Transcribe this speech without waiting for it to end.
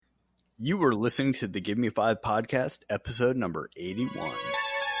You were listening to the Give Me 5 podcast, episode number 81.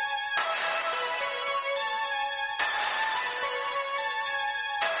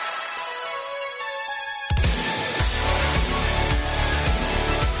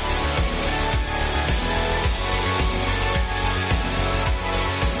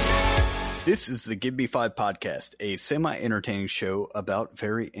 This is the Give Me 5 podcast, a semi-entertaining show about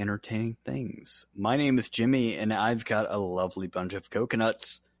very entertaining things. My name is Jimmy, and I've got a lovely bunch of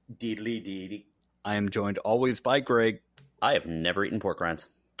coconuts. Deedly deedy. I am joined always by Greg. I have never eaten pork rinds.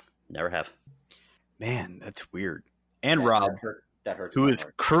 Never have. Man, that's weird. And Rob, that hurts who my is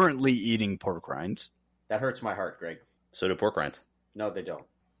heart. currently eating pork rinds. That hurts my heart, Greg. So do pork rinds. No, they don't.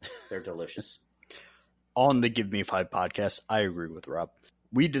 They're delicious. On the Give Me 5 podcast, I agree with Rob.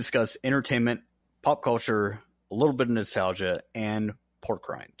 We discuss entertainment, pop culture, a little bit of nostalgia, and pork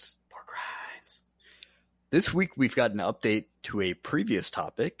rinds. Pork rinds. This week, we've got an update to a previous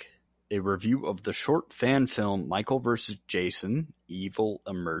topic, a review of the short fan film Michael vs. Jason, Evil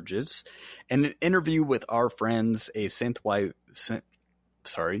Emerges, and an interview with our friends, a synthwave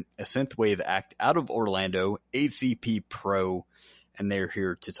act out of Orlando, ACP Pro, and they're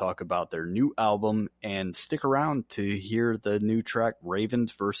here to talk about their new album, and stick around to hear the new track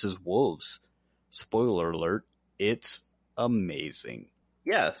Ravens vs. Wolves. Spoiler alert, it's amazing.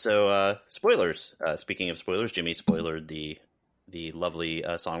 Yeah, so spoilers. Speaking of spoilers, Jimmy spoilered the lovely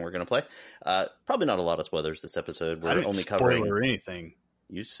song we're going to play. Probably not a lot of spoilers this episode. We're I didn't only spoil covering or anything.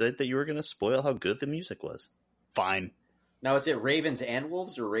 You said that you were going to spoil how good the music was. Fine. Now, is it Ravens and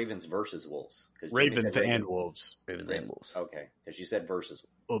Wolves or Ravens versus Wolves? Ravens and Wolves. Ravens and Wolves. Okay, because you said versus.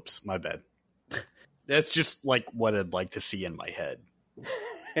 Oops, my bad. That's just like what I'd like to see in my head.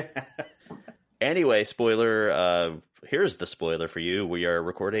 Anyway, spoiler. Here's the spoiler for you. We are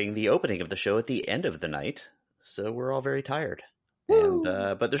recording the opening of the show at the end of the night, so we're all very tired. And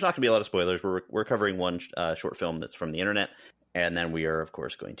but there's not going to be a lot of spoilers. We're covering one short film that's from the internet, and then we are, of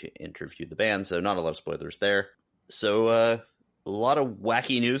course, going to interview the band. So not a lot of spoilers there. So a lot of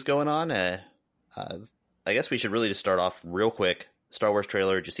wacky news going on. I guess we should really just start off real quick. Star Wars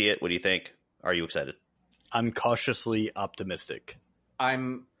trailer. Did you see it? What do you think? Are you excited? I'm cautiously optimistic.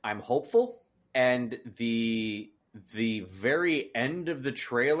 I'm hopeful, and the very end of the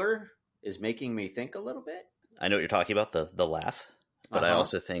trailer is making me think a little bit. I know what you're talking about, the laugh. But I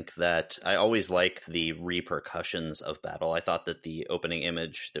also think that I always like the repercussions of battle. I thought that the opening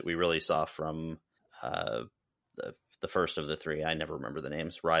image that we really saw from the first of the three, I never remember the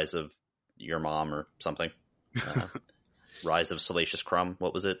names, Rise of Your Mom or something. Rise of Salacious Crumb.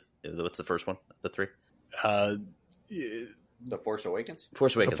 What was it? What's the first one? The three? The Force Awakens?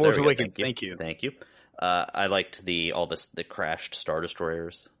 Force Awakens. The Force Awakens. Thank you. Thank you. I liked the crashed Star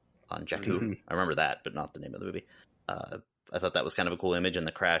Destroyers on Jakku. Mm-hmm. I remember that, but not the name of the movie. I thought that was kind of a cool image, and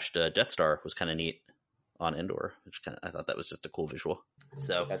the crashed Death Star was kind of neat on Endor, which I thought that was just a cool visual.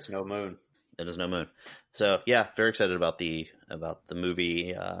 So That's no moon. It is no moon. So yeah, very excited about the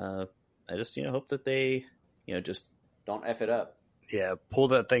movie. I just hope that they just Don't F it up. Yeah, pull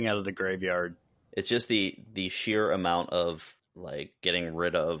that thing out of the graveyard. it's just the sheer amount of like getting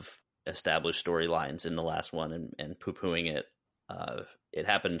rid of established storylines in the last one and poo-pooing it. It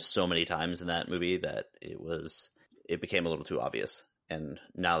happened so many times in that movie that it became a little too obvious. And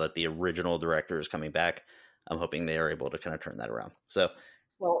now that the original director is coming back, I'm hoping they are able to kind of turn that around. So,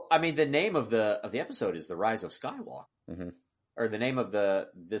 well, I mean, the name of the episode is The Rise of Skywalker, or the name of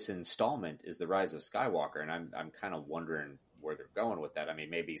this installment is The Rise of Skywalker, and I'm kind of wondering where they're going with that. I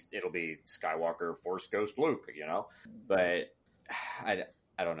mean, maybe it'll be Skywalker, Force Ghost Luke, but I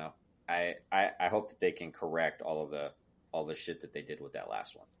don't know. I hope that they can correct all the shit that they did with that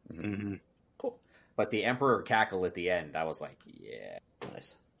last one. Mm-hmm. Cool. But the Emperor cackle at the end, I was like, yeah,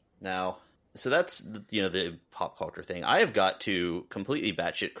 nice. Now, so that's the pop culture thing. I have got two completely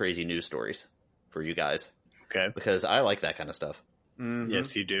batshit crazy news stories for you guys. Okay. Because I like that kind of stuff. Mm-hmm.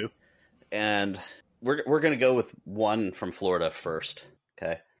 Yes, you do. And we're going to go with one from Florida first.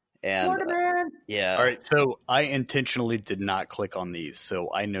 Okay. And Florida man. Yeah. All right. So I intentionally did not click on these, so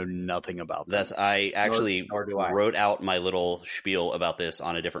I know nothing about them. I actually Nor do I. wrote out my little spiel about this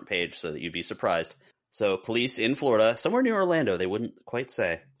on a different page so that you'd be surprised. So police in Florida, somewhere near Orlando, they wouldn't quite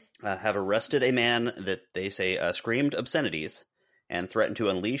say, have arrested a man that they say screamed obscenities and threatened to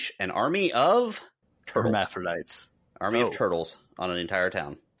unleash an army of turtles. Hermaphrodites. Army of turtles on an entire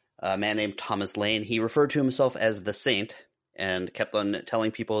town. A man named Thomas Lane, he referred to himself as the Saint and kept on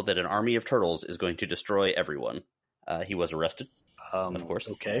telling people that an army of turtles is going to destroy everyone. He was arrested, of course.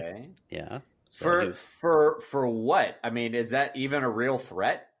 Okay. Yeah. So For what? I mean, is that even a real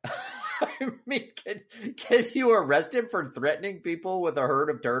threat? I mean, can you arrest him for threatening people with a herd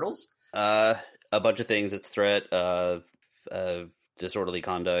of turtles? A bunch of things. It's threat, disorderly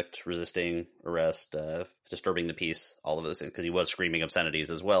conduct, resisting arrest, disturbing the peace, all of those things, because he was screaming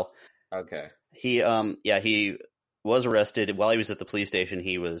obscenities as well. Okay. He was arrested while he was at the police station.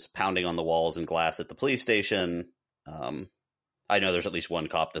 He was pounding on the walls and glass at the police station. I know there's at least one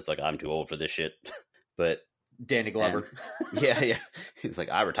cop that's like, I'm too old for this shit. But Danny Glover. Yeah. He's like,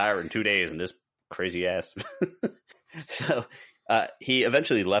 I retire in 2 days and this crazy ass. So he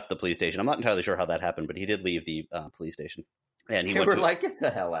eventually left the police station. I'm not entirely sure how that happened, but he did leave the police station. And he went like, get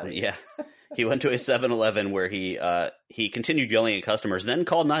the hell out of here. Yeah. He went to a 7-Eleven where he continued yelling at customers, then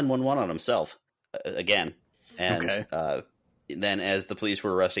called 911 on himself again. And then as the police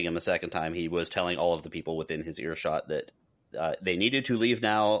were arresting him a second time, he was telling all of the people within his earshot that they needed to leave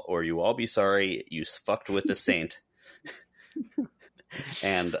now or you all be sorry. You fucked with the saint.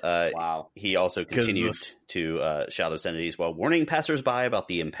 And he also continued to shout obscenities while warning passersby about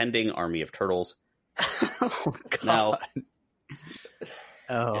the impending army of turtles. Oh, God. Now,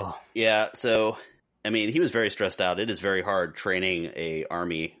 oh. Yeah, so, I mean, he was very stressed out. It is very hard training a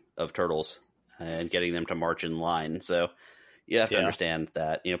army of turtles and getting them to march in line. So you have to understand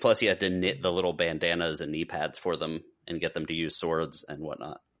that, plus he had to knit the little bandanas and knee pads for them and get them to use swords and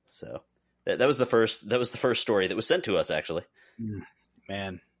whatnot. So that was the first story that was sent to us, actually.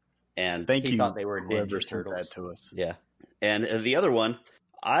 Man. And thank you. Thought they were Ninja Turtles. That to us. Yeah. And the other one,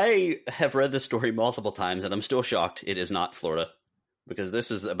 I have read this story multiple times and I'm still shocked it is not Florida, because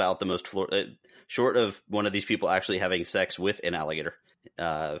this is about the most short of one of these people actually having sex with an alligator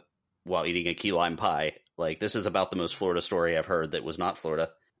while eating a key lime pie. Like, this is about the most Florida story I've heard that was not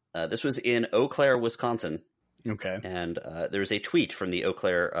Florida. This was in Eau Claire, Wisconsin. Okay. And there's a tweet from the Eau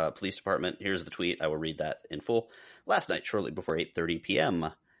Claire Police Department. Here's the tweet. I will read that in full. Last night, shortly before 8:30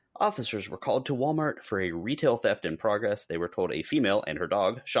 p.m., officers were called to Walmart for a retail theft in progress. They were told a female and her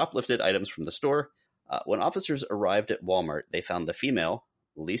dog shoplifted items from the store. When officers arrived at Walmart, they found the female,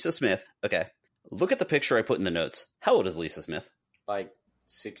 Lisa Smith. Okay, look at the picture I put in the notes. How old is Lisa Smith? Like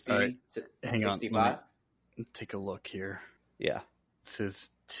 60, right. 65? Take a look here. Yeah. This is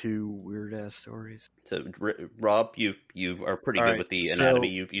 2 weird-ass stories. So, Rob, you are pretty good with the anatomy.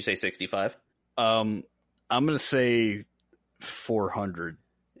 You say 65? I'm going to say 400.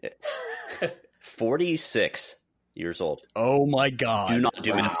 46 years old. Oh, my God. Do not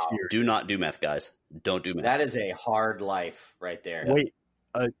do meth. Do not do meth, guys. Don't do meth. That is a hard life right there. Wait,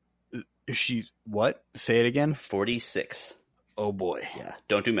 she what? Say it again. 46. Oh boy. Yeah,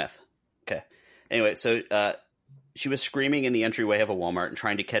 don't do meth. Okay. Anyway, so she was screaming in the entryway of a Walmart and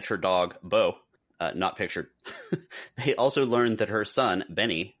trying to catch her dog, Bo. Not pictured. They also learned that her son,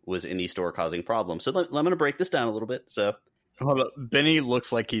 Benny, was in the store causing problems. So I'm going to break this down a little bit. So, hold up. Benny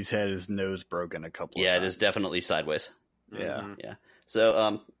looks like he's had his nose broken a couple of times. Yeah, it is definitely sideways. Yeah. Yeah.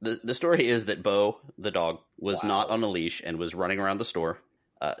 So the story is that Bo, the dog, was not on a leash and was running around the store.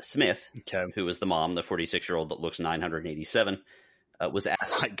 Smith, who was the mom, the 46-year-old that looks 987, was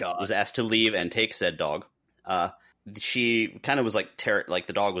asked to leave and take said dog. She kind of was like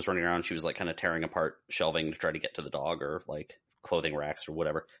the dog was running around. She was like kind of tearing apart shelving to try to get to the dog, or like clothing racks or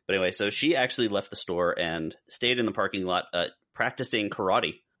whatever. But anyway, so she actually left the store and stayed in the parking lot practicing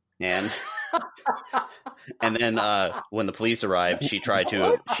karate. And and then when the police arrived, she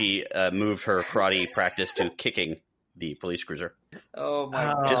moved her karate practice to kicking the police cruiser. Oh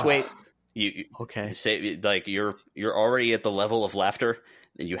my God. Just wait. You okay. Say, like, you're already at the level of laughter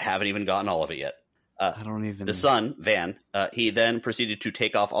and you haven't even gotten all of it yet. I don't even. The son, Van, he then proceeded to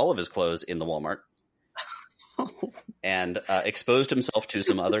take off all of his clothes in the Walmart and exposed himself to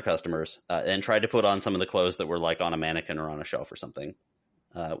some other customers and tried to put on some of the clothes that were like on a mannequin or on a shelf or something.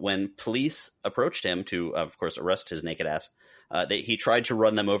 When police approached him to, of course, arrest his naked ass, he tried to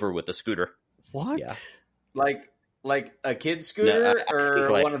run them over with a scooter. What? Yeah. Like a kid's scooter, or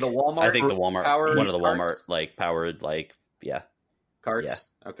like, one of the Walmart? I think the Walmart, one of the Walmart, carts? like powered, like carts.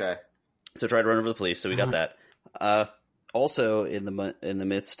 Yeah. Okay. So tried to run over the police. So we got that. Also, in the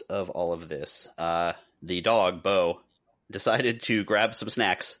midst of all of this, the dog Bo decided to grab some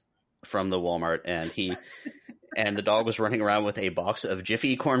snacks from the Walmart, and and the dog was running around with a box of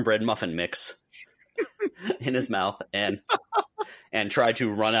Jiffy cornbread muffin mix in his mouth, and tried to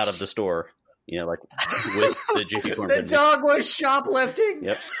run out of the store. Like with the Jiffy cornbread. The dog was shoplifting.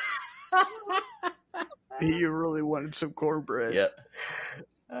 Yep. He really wanted some cornbread. Yep.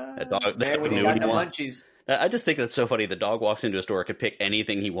 That dog, when you got the munchies. I just think that's so funny. The dog walks into a store, could pick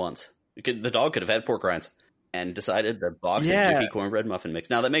anything he wants. The dog could have had pork rinds and decided the box of Jiffy cornbread muffin mix.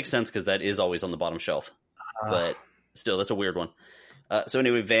 Now that makes sense because that is always on the bottom shelf, but still, that's a weird one. So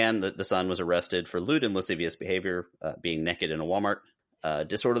anyway, Van, the son, was arrested for lewd and lascivious behavior, being naked in a Walmart.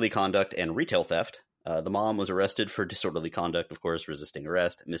 disorderly conduct, and retail theft. The mom was arrested for disorderly conduct, of course, resisting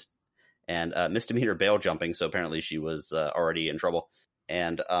arrest, and misdemeanor bail jumping. So apparently she was already in trouble.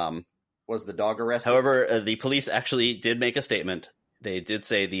 And was the dog arrested? However, the police actually did make a statement. They did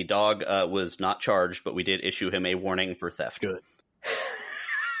say the dog was not charged, but we did issue him a warning for theft. Good.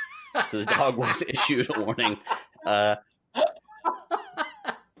 So the dog was issued a warning.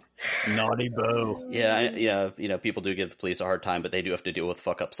 Naughty Bo. Yeah, people do give the police a hard time, but they do have to deal with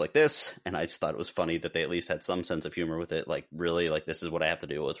fuck-ups like this, and I just thought it was funny that they at least had some sense of humor with it, like, really, like, this is what I have to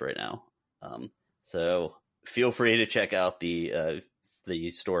deal with right now. So feel free to check out the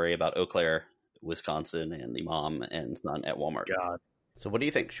story about Eau Claire, Wisconsin, and the mom and son at Walmart. God. So what do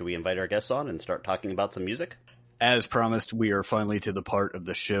you think? Should we invite our guests on and start talking about some music? As promised, we are finally to the part of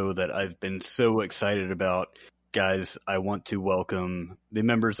the show that I've been so excited about. Guys, I want to welcome the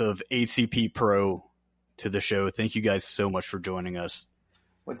members of ACP Pro to the show. Thank you guys so much for joining us.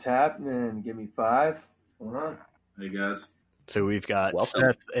 What's happening? Give me 5. What's going on? Hey, guys. So we've got Welcome.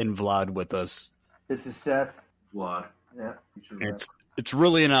 Seth and Vlad with us. This is Seth. Vlad. Yeah. It's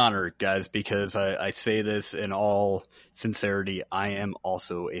really an honor, guys, because I say this in all sincerity. I am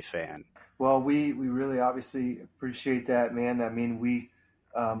also a fan. Well, we really obviously appreciate that, man. I mean, we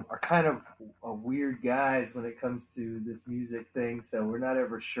are kind of weird guys when it comes to this music thing, so we're not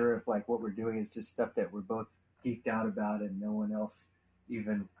ever sure if like what we're doing is just stuff that we're both geeked out about and no one else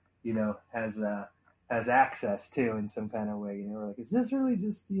even has access to in some kind of way. We're like, is this really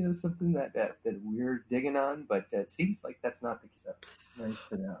just something that we're digging on? But it seems like that's not the case. So nice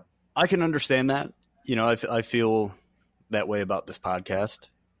to know. I can understand that. I feel that way about this podcast,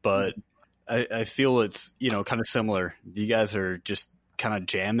 but I feel it's kind of similar. If you guys are just kind of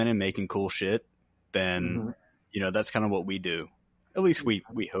jamming and making cool shit, then that's kind of what we do. At least we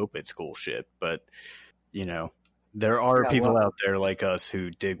hope it's cool shit, but there are people out there like us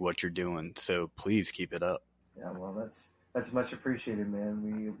who dig what you're doing, so please keep it up. Yeah, well, that's much appreciated,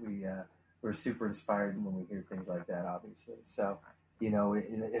 man. We're super inspired when we hear things like that, obviously. So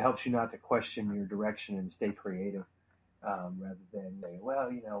it helps you not to question your direction and stay creative, rather than saying, well,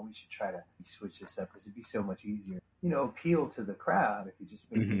 we should try to switch this up because it'd be so much easier, appeal to the crowd if you just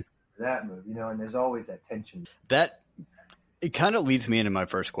make this that move, and there's always that tension. It kind of leads me into my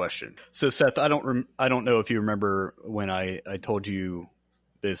first question. So Seth, I don't know if you remember when I told you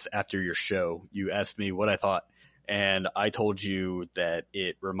this after your show. You asked me what I thought, and I told you that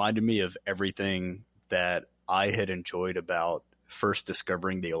it reminded me of everything that I had enjoyed about first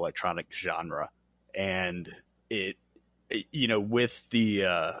discovering the electronic genre, and it with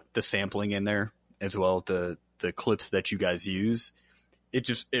the sampling in there as well, the clips that you guys use,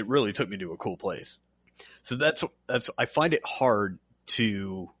 it really took me to a cool place. So that's I find it hard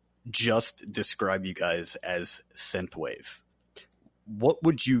to just describe you guys as synthwave. What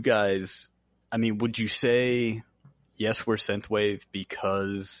would you guys? I mean, would you say yes, we're synthwave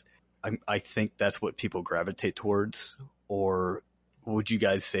because I think that's what people gravitate towards, or would you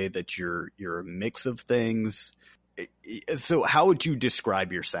guys say that you're a mix of things? So how would you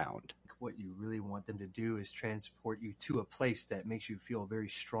describe your sound? What you really want them to do is transport you to a place that makes you feel very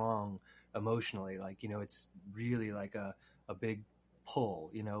strong emotionally. Like, it's really like a big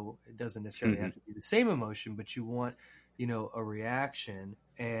pull, it doesn't necessarily have to be the same emotion, but you want, a reaction.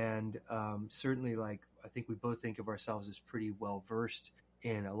 And certainly, like, I think we both think of ourselves as pretty well versed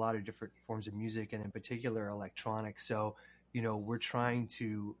in a lot of different forms of music, and in particular electronics. So, we're trying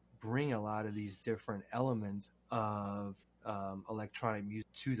to bring a lot of these different elements of electronic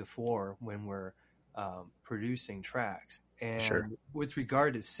music to the fore when we're producing tracks. And with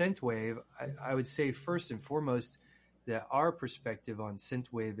regard to synthwave, I would say first and foremost that our perspective on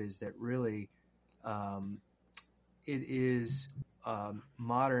synthwave is that really it is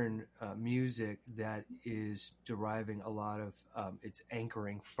modern music that is deriving a lot of its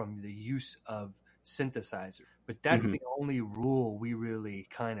anchoring from the use of synthesizer. But that's the only rule we really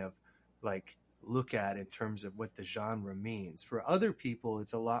kind of like look at in terms of what the genre means. For other people,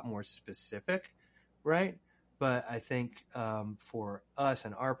 it's a lot more specific, right? But I think for us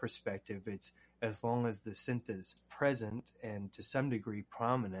and our perspective, it's as long as the synth is present and to some degree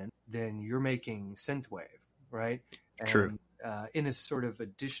prominent, then you're making synthwave, right? And, True. In a sort of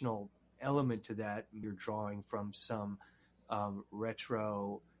additional element to that, you're drawing from some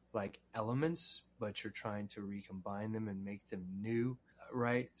retro like elements, but you're trying to recombine them and make them new,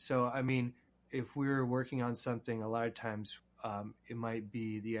 right? So, I mean, if we're working on something, a lot of times it might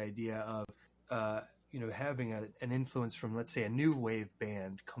be the idea of having an influence from, let's say, a new wave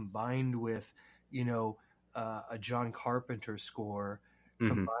band combined with, a John Carpenter score,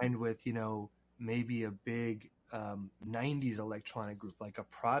 combined with, maybe a big 90s electronic group like a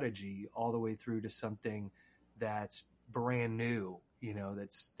Prodigy, all the way through to something that's brand new,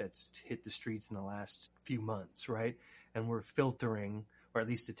 that's hit the streets in the last few months, right? And we're filtering, or at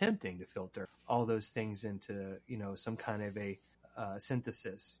least attempting to filter, all those things into some kind of a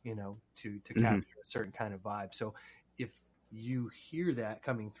synthesis, to capture a certain kind of vibe. So if you hear that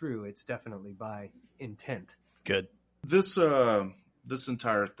coming through, it's definitely by intent. Good. This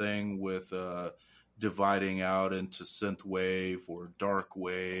entire thing with dividing out into synth wave or dark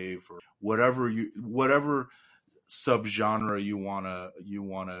wave or whatever subgenre you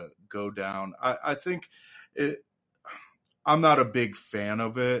wanna go down, I think I'm not a big fan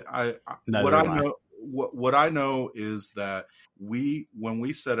of it. What I know is that when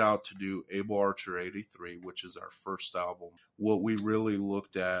we set out to do Able Archer 83, which is our first album, what we really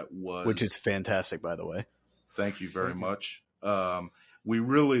looked at was, which is fantastic, by the way. Thank you very much. We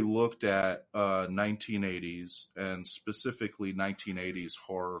really looked at 1980s and specifically 1980s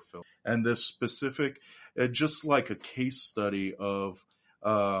horror film, and this specific, just like a case study of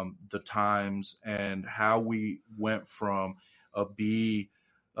the times and how we went from a B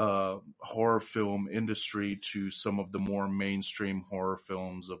horror film industry to some of the more mainstream horror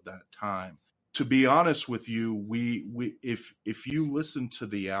films of that time. To be honest with you, if you listen to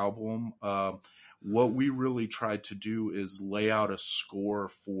the album, what we really tried to do is lay out a score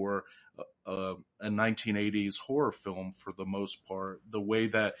for a 1980s horror film for the most part. The way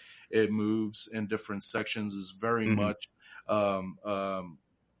that it moves in different sections is very much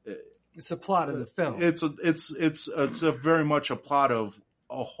it's a plot of the film. It's a very much a plot of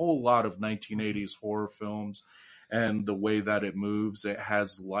a whole lot of 1980s horror films, and the way that it moves, it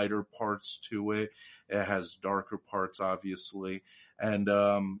has lighter parts to it. It has darker parts, obviously. And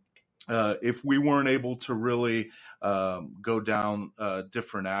if we weren't able to really go down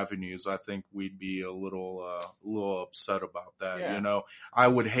different avenues, I think we'd be a little upset about that. Yeah. I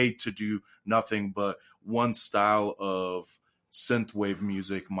would hate to do nothing but one style of synthwave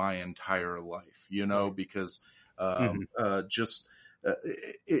music my entire life, because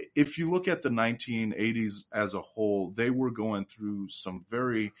if you look at the 1980s as a whole, they were going through some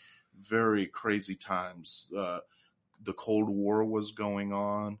very, very crazy times. The Cold War was going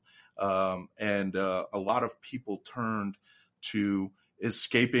on. And a lot of people turned to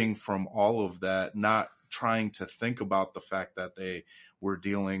escaping from all of that, not trying to think about the fact that they were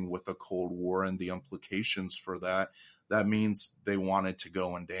dealing with a Cold War and the implications for that. That means they wanted to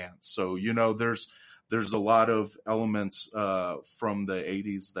go and dance. So, there's a lot of elements from the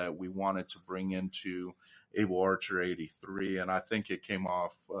 80s that we wanted to bring into Able Archer 83, and I think it came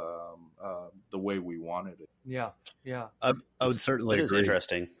off the way we wanted it. Yeah. I would certainly agree. It is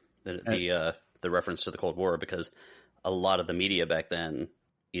interesting. The reference to the Cold War, because a lot of the media back then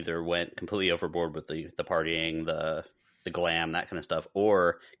either went completely overboard with the partying, the glam, that kind of stuff,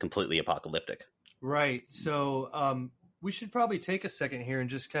 or completely apocalyptic. Right. So we should probably take a second here and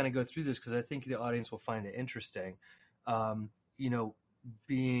just kind of go through this, because I think the audience will find it interesting.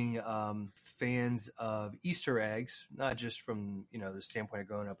 Being fans of Easter eggs, not just from the standpoint of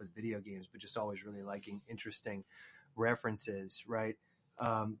growing up with video games, but just always really liking interesting references, right?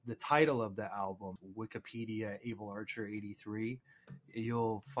 The title of the album, Wikipedia Able Archer 83,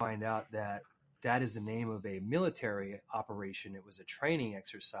 you'll find out that is the name of a military operation. It was a training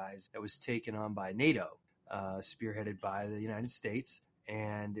exercise that was taken on by NATO, spearheaded by the United States,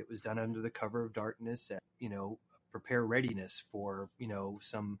 and it was done under the cover of darkness at, prepare readiness for,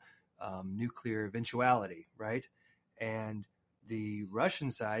 some nuclear eventuality, right? And the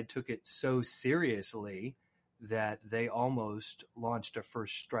Russian side took it so seriously that they almost launched a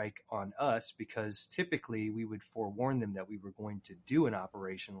first strike on us, because typically we would forewarn them that we were going to do an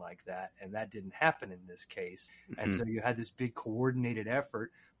operation like that, and that didn't happen in this case. Mm-hmm. And so you had this big coordinated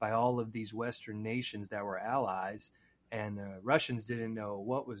effort by all of these Western nations that were allies, and the Russians didn't know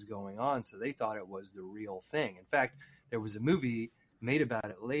what was going on, so they thought it was the real thing. In fact, there was a movie made about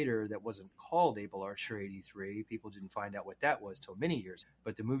it later that wasn't called Able Archer 83. People didn't find out what that was till many years,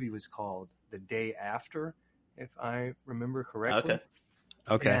 but the movie was called The Day After, if I remember correctly.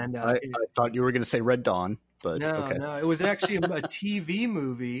 Okay. And, I thought you were going to say Red Dawn, but no, okay. No, it was actually a TV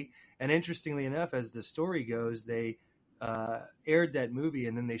movie. And interestingly enough, as the story goes, they aired that movie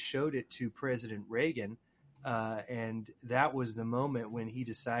and then they showed it to President Reagan. And that was the moment when he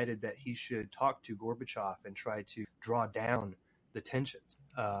decided that he should talk to Gorbachev and try to draw down the tensions.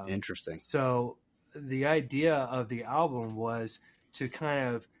 Interesting. So the idea of the album was to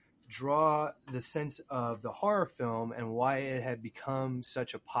kind of draw the sense of the horror film and why it had become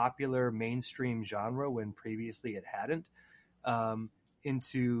such a popular mainstream genre when previously it hadn't,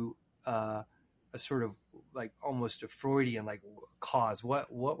 into a sort of like almost a Freudian like cause.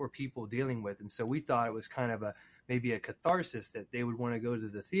 What were people dealing with? And so we thought it was kind of maybe a catharsis that they would want to go to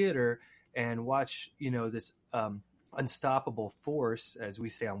the theater and watch, this unstoppable force, as we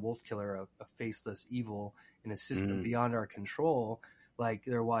say on Wolf Killer, a faceless evil in a system beyond our control. Like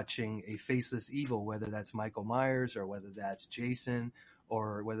they're watching a faceless evil, whether that's Michael Myers or whether that's Jason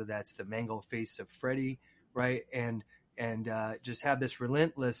or whether that's the mangled face of Freddy, right? And just have this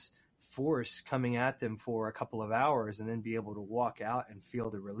relentless force coming at them for a couple of hours and then be able to walk out and feel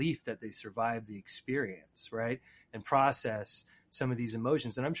the relief that they survived the experience, right? And process some of these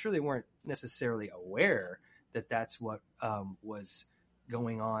emotions. And I'm sure they weren't necessarily aware that that's what was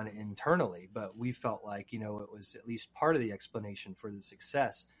going on internally, but we felt like, it was at least part of the explanation for the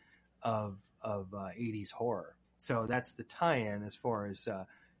success of 80s horror. So that's the tie-in as far as,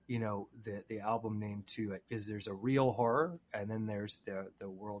 the album name to it, is there's a real horror and then there's the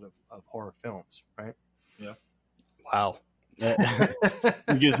world of horror films, right? Yeah. Wow.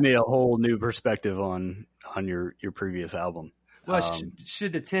 It gives me a whole new perspective on your previous album. Well, I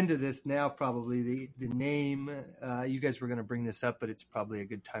should attend to this now, probably. The name, you guys were going to bring this up, but it's probably a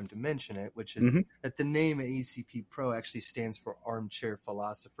good time to mention it, which is that the name ACP Pro actually stands for Armchair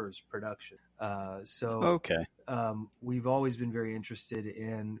Philosophers Production. Okay. We've always been very interested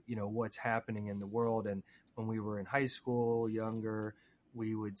in, what's happening in the world. And when we were in high school, younger,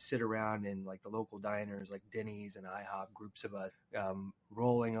 we would sit around in like the local diners like Denny's and IHOP, groups of us,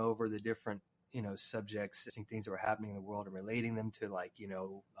 rolling over the different subjects, things that were happening in the world and relating them to like,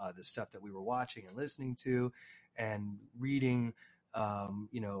 the stuff that we were watching and listening to and reading,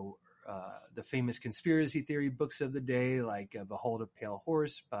 the famous conspiracy theory books of the day, like Behold a Pale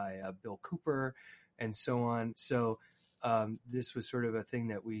Horse by Bill Cooper and so on. So this was sort of a thing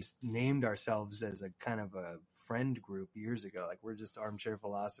that we named ourselves as a kind of a friend group years ago. Like, we're just armchair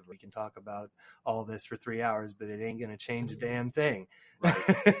philosophers. We can talk about all this for 3 hours, but it ain't going to change a damn thing.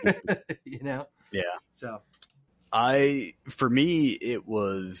 Yeah. So for me, it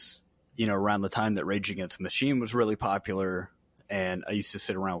was, around the time that Rage Against the Machine was really popular. And I used to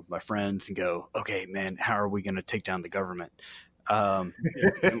sit around with my friends and go, okay, man, how are we going to take down the government?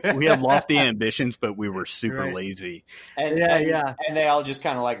 We had lofty ambitions, but we were super lazy. And they all just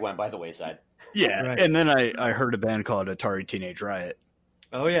kind of like went by the wayside. Yeah. Right. And then I heard a band called Atari Teenage Riot.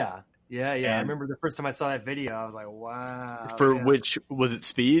 Oh yeah. Yeah. And I remember the first time I saw that video, I was like, wow. Which was it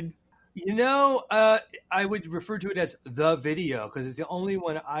Speed? I would refer to it as the video because it's the only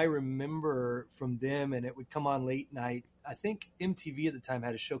one I remember from them, and it would come on late night. I think MTV at the time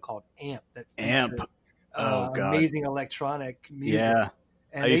had a show called Amp that featured, amazing electronic music. Yeah.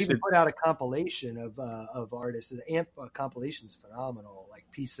 And they even put out a compilation of artists. The Amp compilation's phenomenal, like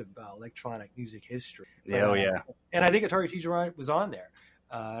piece of electronic music history. Oh yeah. And I think Atari Teenage Riot was on there.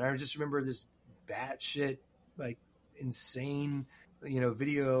 And I just remember this batshit, like insane,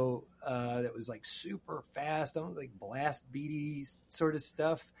 video that was like super fast, like blast beady sort of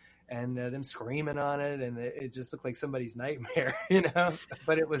stuff, and them screaming on it, and it just looked like somebody's nightmare,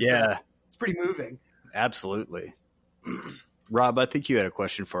 But it was, it's pretty moving. Absolutely. Rob, I think you had a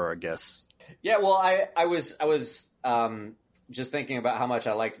question for our guests. Yeah, well, I was just thinking about how much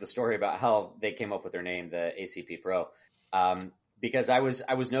I liked the story about how they came up with their name, the ACP Pro, because I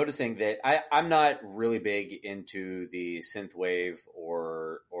was noticing that I'm not really big into the synthwave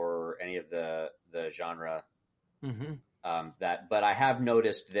or any of the genre but I have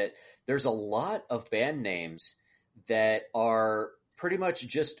noticed that there's a lot of band names that are pretty much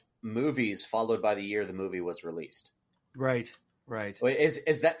just movies followed by the year the movie was released. Right.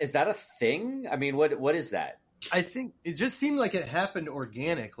 Is that a thing? I mean, what is that? I think it just seemed like it happened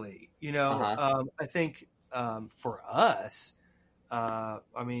organically. I think for us, I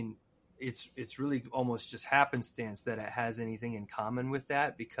mean, it's really almost just happenstance that it has anything in common with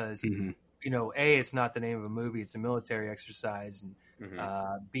that because, A, it's not the name of a movie; it's a military exercise, and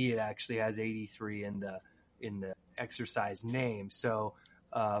B, it actually has 83 in the exercise name. So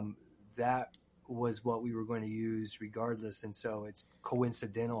that was what we were going to use regardless, and so it's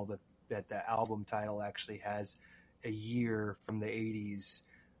coincidental that the album title actually has a year from the 80s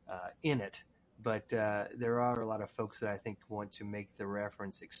in it. But there are a lot of folks that I think want to make the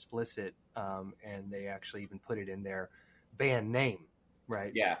reference explicit, and they actually even put it in their band name,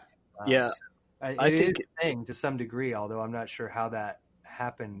 right? Yeah. So I think is a thing to some degree, although I'm not sure how that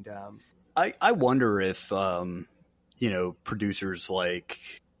happened. I wonder if, producers like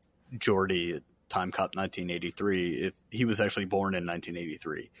Jordy at Time Cop 1983, if he was actually born in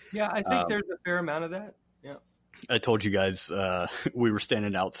 1983. Yeah, I think there's a fair amount of that. Yeah. I told you guys we were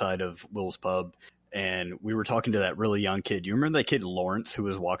standing outside of Will's Pub, and we were talking to that really young kid. You remember that kid Lawrence who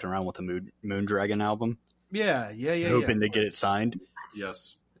was walking around with the Moondragon album? Yeah. Hoping to get it signed.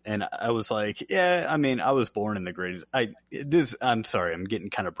 Yes. And I was like, yeah, I mean, I was born in the greatest. I'm sorry, I'm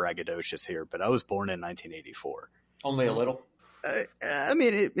getting kind of braggadocious here, but I was born in 1984. Only a little. I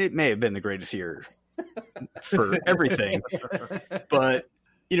mean, it may have been the greatest year for everything, but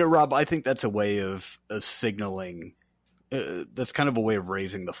Rob, I think that's a way of signaling. That's kind of a way of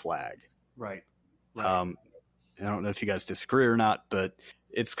raising the flag, right? I don't know if you guys disagree or not, but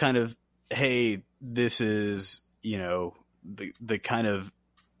it's kind of, hey, this is the kind of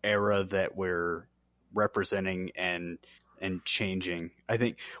era that we're representing and changing. I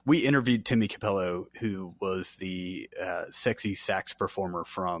think we interviewed Timmy Capello, who was the sexy sax performer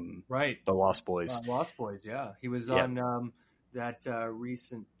from the Lost Boys. Lost Boys, yeah. He was on that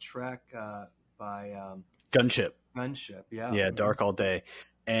recent track by Gunship. Yeah. Yeah, Dark All Day.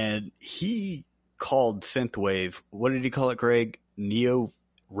 And he called synthwave, what did he call it, Greg?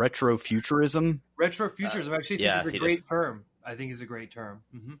 Retrofuturism? Retrofuturism, I actually think is a great term. I think is a great term.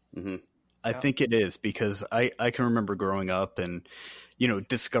 Mm-hmm. Mm-hmm. I think it is, because I can remember growing up and,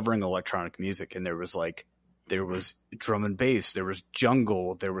 discovering electronic music, and there was drum and bass, there was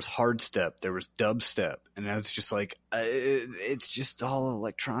jungle, there was hardstep, there was dubstep, and I was just like, it's just all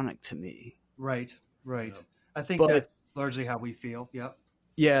electronic to me. Right. Yeah. I think that's largely how we feel. Yep.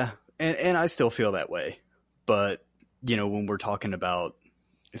 Yeah, and I still feel that way. But, when we're talking about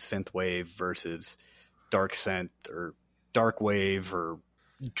synthwave versus dark synth or dark wave or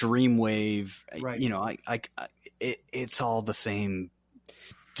dream wave, it's all the same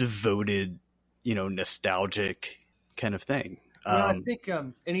devoted, nostalgic kind of thing. I think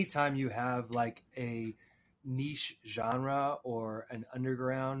anytime you have like a niche genre or an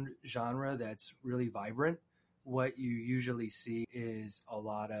underground genre that's really vibrant, what you usually see is a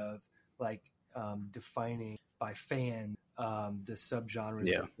lot of defining by fan the subgenres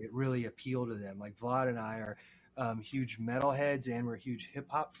that really appeal to them. Like Vlad and I are huge metalheads, and we're huge hip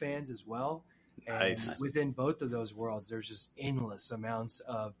hop fans as well. And within both of those worlds, there's just endless amounts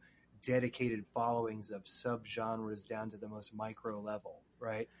of dedicated followings of subgenres down to the most micro level,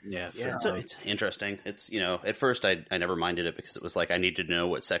 right? Yes. Yeah, it's interesting. It's, at first I never minded it because it was like I needed to know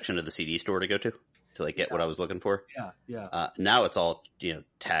what section of the CD store to go to get what I was looking for. Yeah. Now it's all,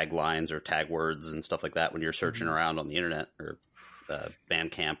 tag lines or tag words and stuff like that when you're searching around on the internet or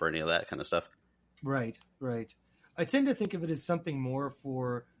Bandcamp or any of that kind of stuff. Right. I tend to think of it as something more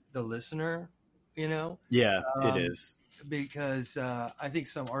for the listener, Yeah, it is. Because I think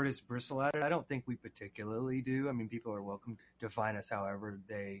some artists bristle at it. I don't think we particularly do. I mean, people are welcome to define us however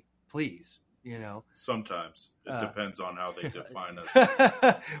they please, Sometimes. It depends on how they define us.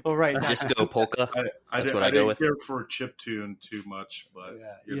 Well, right. Disco polka. I didn't care for chiptune too much, but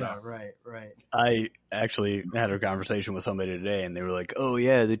right. I actually had a conversation with somebody today, and they were like, "Oh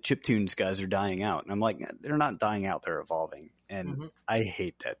yeah, the chiptunes guys are dying out," and I'm like, "They're not dying out; they're evolving." And I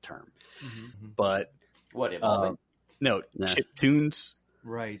hate that term, but what evolving? No, chiptunes.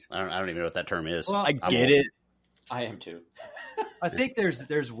 Right. I don't even know what that term is. Well, I get it. I am too. I think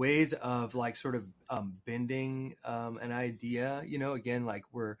there's ways of sort of bending an idea. Again, like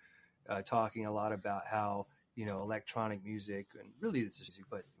we're talking a lot about how electronic music, and really this is music,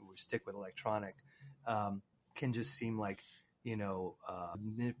 but we stick with electronic, can just seem like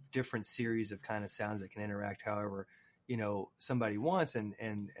different series of kind of sounds that can interact however somebody wants, and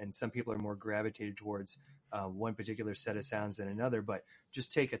some people are more gravitated towards one particular set of sounds than another. But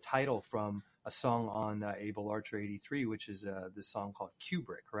just take a title from a song on Abel Archer 83, which is the song called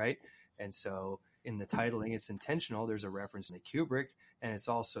Kubrick, right? And so in the titling, it's intentional. There's a reference to Kubrick, and it's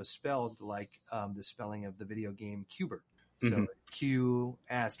also spelled like the spelling of the video game Qbert. So Q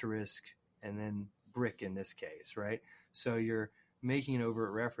asterisk and then brick in this case, right? So you're making an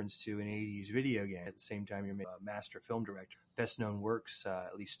overt reference to an 80s video game. At the same time, you're a master film director. Best known works,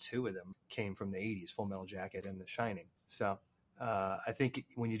 at least two of them, came from the 80s, Full Metal Jacket and The Shining. So I think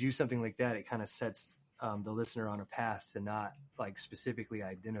when you do something like that, it kind of sets the listener on a path to not specifically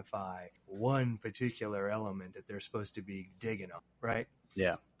identify one particular element that they're supposed to be digging on, right?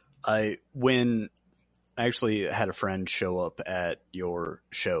 Yeah. When I actually had a friend show up at your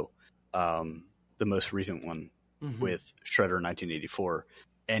show, the most recent one, with Shredder 1984,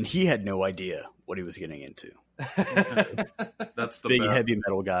 and he had no idea what he was getting into. That's the big best. Heavy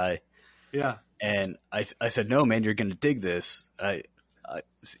metal guy. Yeah. And I said, "No, man, you're going to dig this."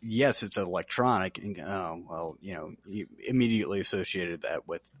 Yes, it's electronic, and he immediately associated that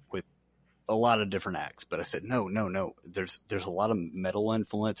with a lot of different acts. But I said, no. There's a lot of metal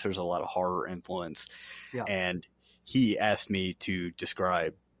influence. There's a lot of horror influence. Yeah. And he asked me to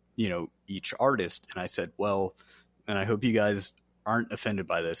describe each artist. And I said, well, and I hope you guys aren't offended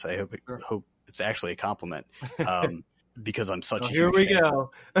by this. I hope it's actually a compliment. Because I'm such a huge Here we fan.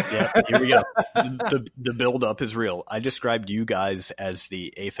 go. Yeah, here we go. The build up is real. I described you guys as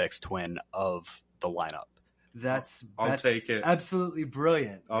the Aphex Twin of the lineup. I'll take it. Absolutely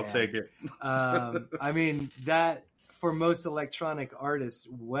brilliant. I'll take it. I mean, that for most electronic artists,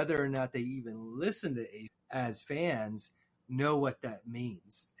 whether or not they even listen to Aphex as fans, know what that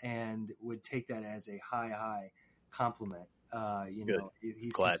means and would take that as a high compliment.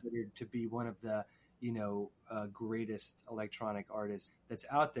 He's considered to be one of the greatest electronic artists that's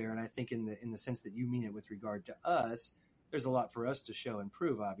out there. And I think in the sense that you mean it with regard to us, there's a lot for us to show and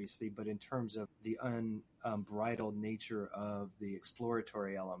prove, obviously, but in terms of the unbridled nature of the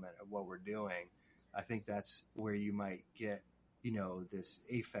exploratory element of what we're doing, I think that's where you might get, this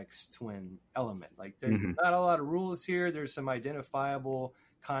Aphex Twin element. Like there's not a lot of rules here. There's some identifiable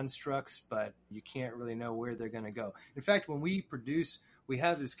constructs, but you can't really know where they're going to go. In fact, when we produce, we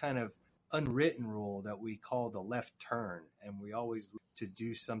have this kind of unwritten rule that we call the left turn, and we always look to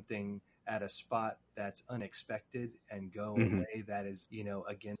do something at a spot that's unexpected and go a way that is,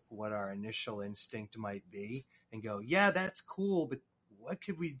 against what our initial instinct might be, and go, yeah, that's cool, but what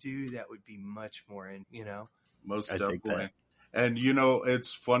could we do that would be much more Most definitely. And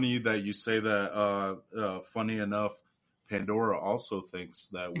it's funny that you say that. Funny enough, Pandora also thinks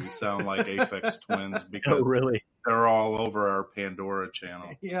that we sound like Aphex Twins because really? They're all over our Pandora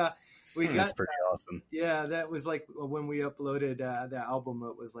channel. Yeah. That's pretty awesome. Yeah, that was like when we uploaded the album.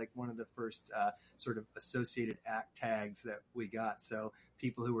 It was like one of the first sort of associated act tags that we got. So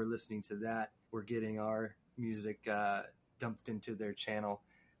people who were listening to that were getting our music dumped into their channel.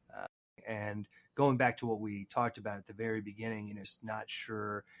 And going back to what we talked about at the very beginning, it's not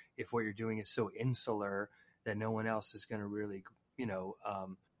sure if what you're doing is so insular that no one else is going to really,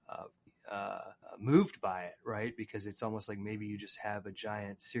 moved by it, right? Because it's almost like maybe you just have a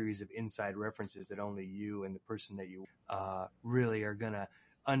giant series of inside references that only you and the person that you really are going to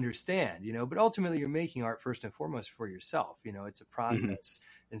understand, but ultimately you're making art first and foremost for yourself. It's a process.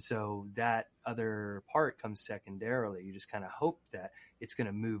 And so that other part comes secondarily. You just kind of hope that it's going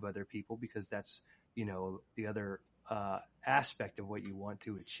to move other people because that's, the other aspect of what you want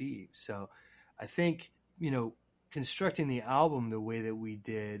to achieve. So I think, constructing the album the way that we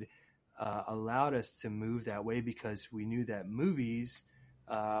did allowed us to move that way because we knew that movies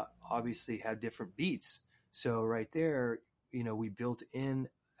obviously have different beats. So right there, we built in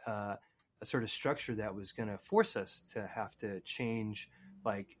a sort of structure that was going to force us to have to change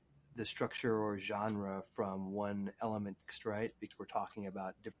like the structure or genre from one element, right? Because we're talking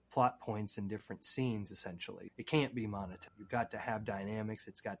about different plot points and different scenes, essentially. It can't be monotone. You've got to have dynamics.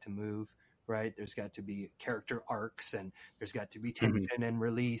 It's got to move. Right? There's got to be character arcs and there's got to be tension and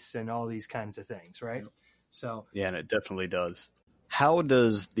release and all these kinds of things, right? So yeah, and it definitely does. How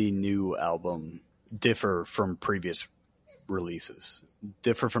does the new album differ from previous releases?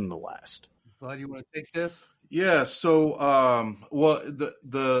 Differ from the last? Bud, you want to take this? Yeah, so well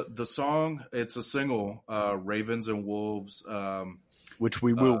the song, it's a single, Ravens and Wolves, which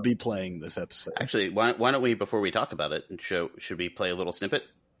we will be playing this episode. Actually, why don't we, before we talk about it, should we play a little snippet?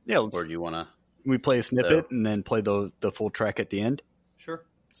 Yeah, or do you want to? We play a snippet and then play the full track at the end. Sure,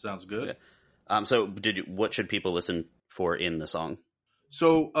 sounds good. Okay. So, what should people listen for in the song?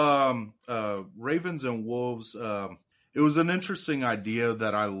 So, Ravens and Wolves. It was an interesting idea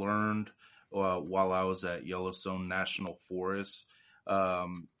that I learned while I was at Yellowstone National Forest.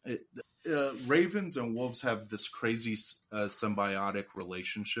 Ravens and Wolves have this crazy symbiotic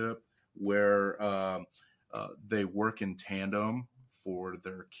relationship where they work in tandem for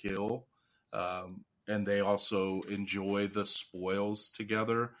their kill, and they also enjoy the spoils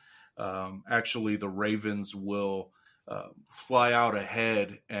together. Actually, the ravens will fly out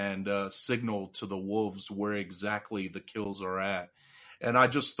ahead and signal to the wolves where exactly the kills are at. And I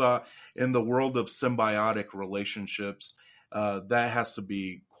just thought, in the world of symbiotic relationships, that has to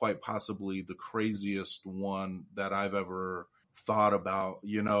be quite possibly the craziest one that I've ever thought about.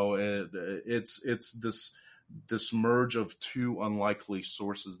 It's this merge of two unlikely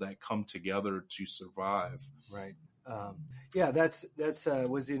sources that come together to survive. Right. Yeah, that's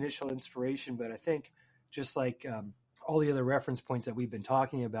was the initial inspiration. But I think just like all the other reference points that we've been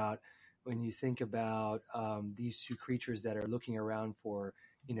talking about, when you think about these two creatures that are looking around for,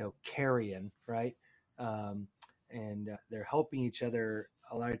 carrion, right? And they're helping each other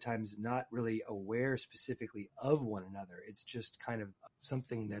a lot of times, not really aware specifically of one another. It's just kind of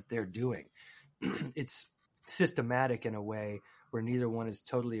something that they're doing. It's systematic in a way where neither one is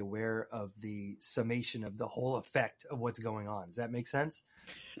totally aware of the summation of the whole effect of what's going on. Does that make sense?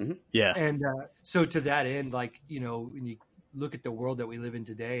 Mm-hmm. Yeah. And so to that end, like, when you look at the world that we live in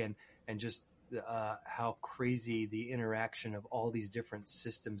today and just how crazy the interaction of all these different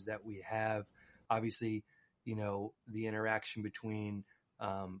systems that we have, obviously, the interaction between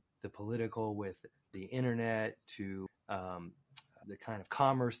the political with the internet to the kind of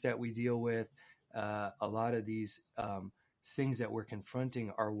commerce that we deal with, a lot of these things that we're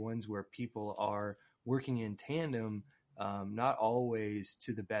confronting are ones where people are working in tandem, not always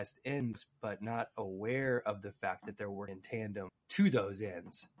to the best ends, but not aware of the fact that they're working in tandem to those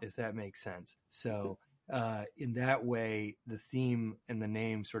ends, if that makes sense. So in that way, the theme and the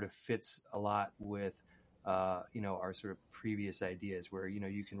name sort of fits a lot with, our sort of previous ideas where,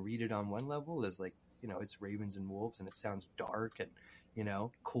 you can read it on one level as like, it's ravens and wolves and it sounds dark and,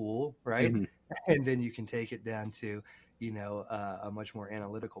 cool, right? Mm-hmm. And then you can take it down to, a much more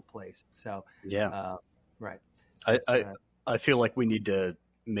analytical place. So, Yeah. Right. I feel like we need to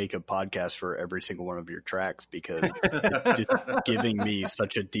make a podcast for every single one of your tracks because it's just giving me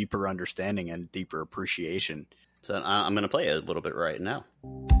such a deeper understanding and deeper appreciation. So I'm going to play a little bit right now.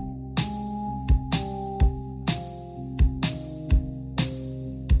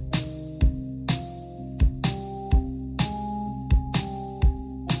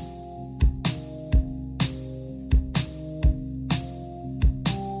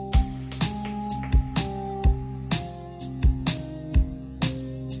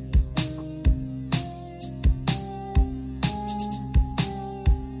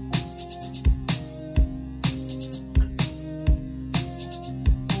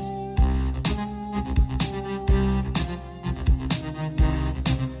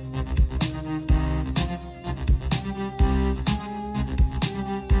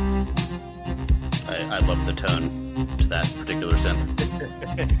 I love the tone to that particular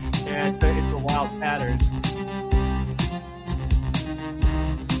synth. Yeah, it's a wild pattern.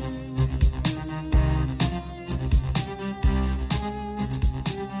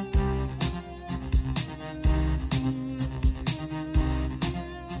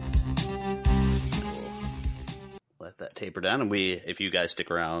 Let that taper down, and if you guys stick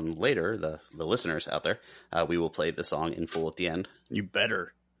around later, the listeners out there, we will play the song in full at the end. You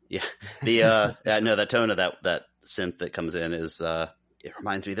better. Yeah, no, that tone of that synth that comes in is it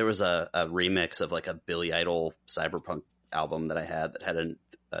reminds me. There was a remix of like a Billy Idol cyberpunk album that I had that had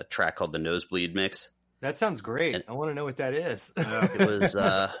a track called the Nosebleed Mix. That sounds great. And I want to know what that is. It was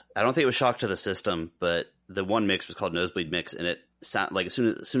I don't think it was Shock to the System, but the one mix was called Nosebleed Mix, and it sound like as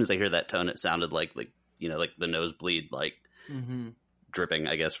soon as I hear that tone, it sounded like like the nosebleed, like dripping,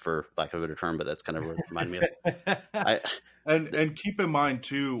 I guess, for lack of a better term, but that's kind of what it reminded me of. And keep in mind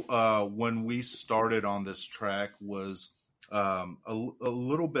too, when we started on this track was a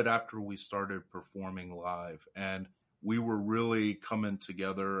little bit after we started performing live, and we were really coming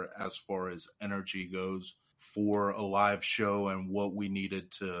together as far as energy goes for a live show and what we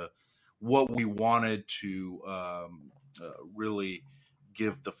wanted to really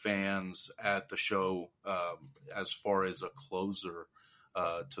give the fans at the show as far as a closer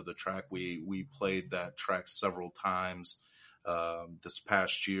to the track. We played that track several times this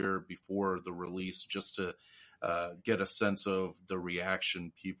past year before the release, just to get a sense of the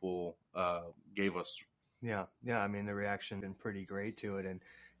reaction people gave us. Yeah. I mean, the reaction has been pretty great to it, and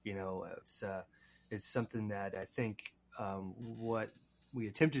it's something that I think what we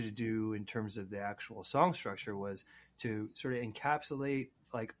attempted to do in terms of the actual song structure was to sort of encapsulate,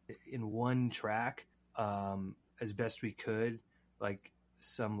 like in one track, as best we could, like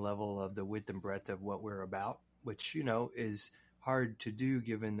some level of the width and breadth of what we're about, which is hard to do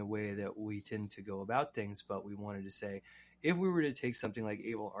given the way that we tend to go about things. But we wanted to say, if we were to take something like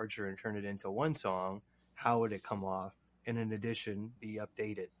Able Archer and turn it into one song, how would it come off? And in addition, be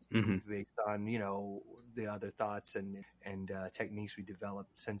updated based on the other thoughts and techniques we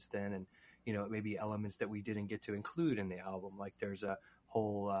developed since then, and maybe elements that we didn't get to include in the album. Like there's a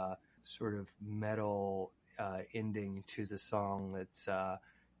whole sort of metal ending to the song that's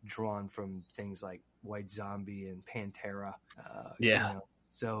drawn from things like White Zombie and Pantera.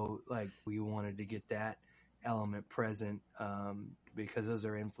 So like we wanted to get that element present because those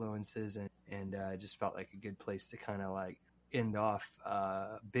are influences, and I just felt like a good place to kind of like end off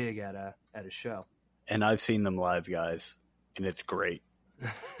big at a show. And I've seen them live, guys, and it's great.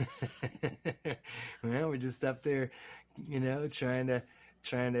 Well, we're just up there, trying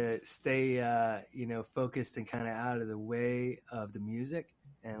to stay, focused and kind of out of the way of the music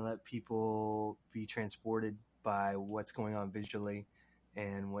and let people be transported by what's going on visually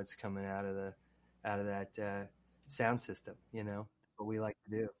and what's coming out of that sound system. That's what we like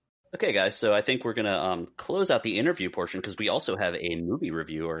to do. Okay, guys, so I think we're going to close out the interview portion because we also have a movie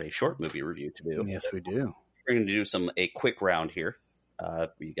review or a short movie review to do. Yes, we do. We're going to do a quick round here.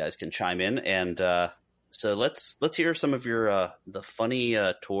 You guys can chime in, and so let's hear some of your the funny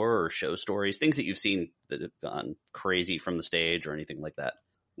tour or show stories, things that you've seen that have gone crazy from the stage or anything like that.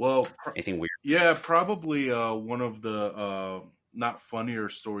 Well, anything weird? Yeah, probably one of the not funnier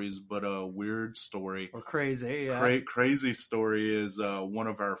stories, but a weird story or crazy. Yeah. Crazy story is one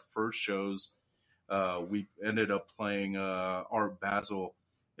of our first shows. We ended up playing Art Basel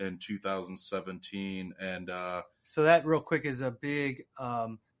in 2017, and so that real quick is a big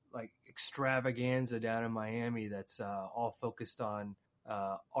like extravaganza down in Miami that's all focused on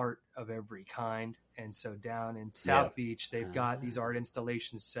art of every kind. And so down in South Beach, they've got these art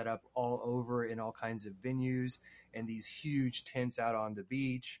installations set up all over in all kinds of venues and these huge tents out on the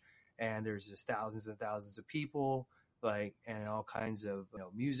beach. And there's just thousands and thousands of people, and all kinds of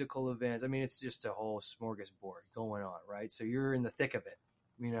musical events. I mean, it's just a whole smorgasbord going on, right? So you're in the thick of it,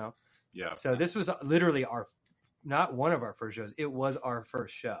 Yeah. So this was literally not one of our first shows. It was our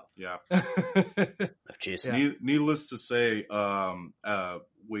first show. Yeah. Jeez. Yeah. Needless to say,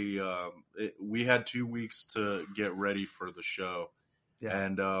 we had 2 weeks to get ready for the show,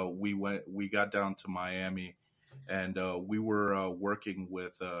 and we got down to Miami, and we were working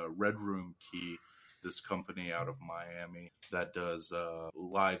with Red Room Key, this company out of Miami that does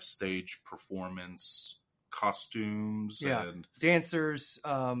live stage performance costumes and dancers,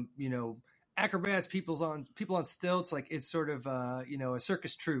 acrobats, people on stilts. Like it's sort of a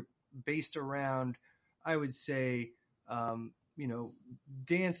circus troupe based around, I would say,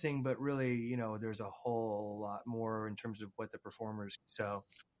 dancing, but really, there's a whole lot more in terms of what the performers. So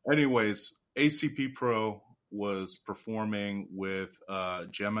anyways, ACP Pro was performing with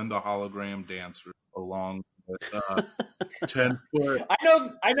Gem and the Hologram Dancers along with 10-foot.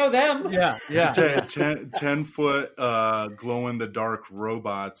 I know them. Yeah. 10-foot glow in the dark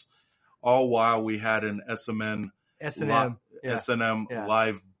robots. All while we had an S&M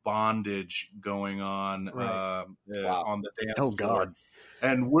live bondage going on on the dance floor. God.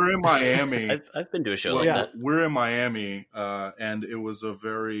 And we're in Miami. I've been to a show like that. We're in Miami, and it was a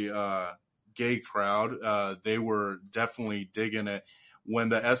very gay crowd. They were definitely digging it. When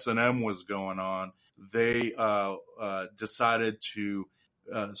the S&M was going on, they decided to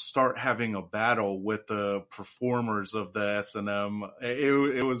start having a battle with the performers of the S&M.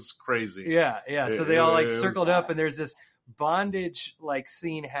 It was crazy. Yeah. So they all circled up, and there's this bondage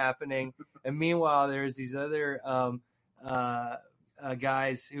scene happening, and meanwhile there's these other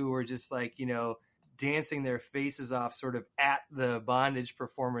guys who were just dancing their faces off, sort of at the bondage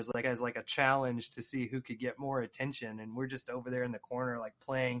performers, as a challenge to see who could get more attention. And we're just over there in the corner,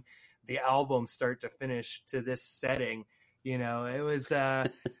 playing the album start to finish to this setting. It was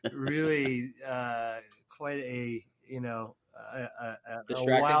really quite a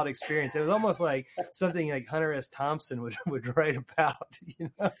wild experience. It was almost like something like Hunter S. Thompson would write about.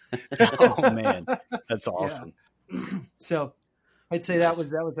 Oh man, that's awesome. Yeah. So I'd say that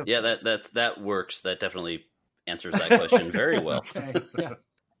was a that works. That definitely answers that question very well. Okay. Yeah.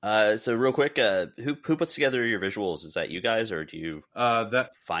 So real quick, who puts together your visuals? Is that you guys, or do you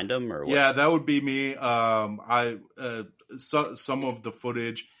find them, or what? Yeah, that would be me. Some of the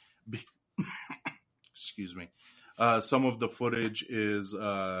footage, excuse me. Some of the footage is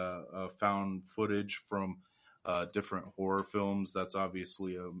found footage from different horror films. That's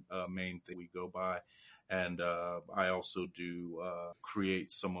obviously a main thing we go by, and I also do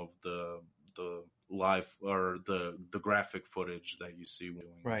create some of the live or the graphic footage that you see when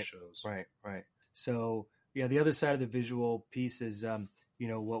doing the shows. Right. So the other side of the visual piece is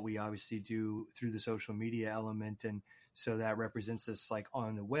what we obviously do through the social media element, and so that represents us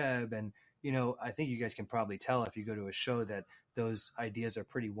on the web. And I think you guys can probably tell if you go to a show that those ideas are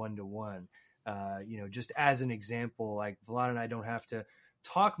pretty one-to-one. Just as an example, Vlad and I don't have to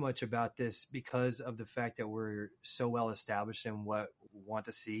talk much about this because of the fact that we're so well established in what we want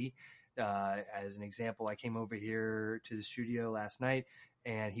to see. As an example, I came over here to the studio last night,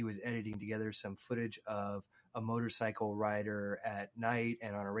 and he was editing together some footage of a motorcycle rider at night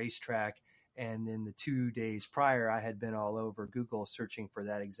and on a racetrack. And then the 2 days prior, I had been all over Google searching for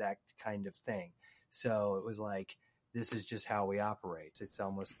that exact kind of thing. So it was this is just how we operate. It's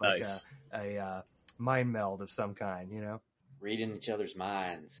almost like a mind meld of some kind, Reading each other's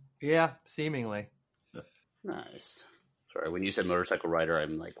minds. Yeah, seemingly. Nice. Sorry, when you said motorcycle rider,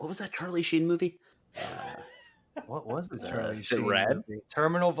 I'm like, what was that Charlie Sheen movie? What was the Charlie Sheen Rad? movie?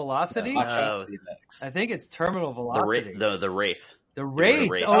 Terminal Velocity? I think it's Terminal Velocity. The Wraith. The Wraith.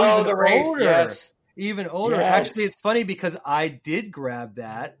 Wraith. Oh, the Wraith. older. Yes. Even older. Yes. Actually, it's funny because I did grab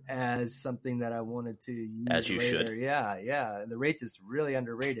that as something that I wanted to use As you later. should. Yeah. The Wraith is really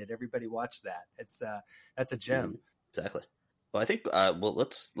underrated. Everybody watch that. It's that's a gem. Exactly. Well, I think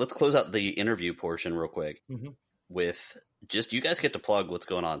let's close out the interview portion real quick with just you guys get to plug what's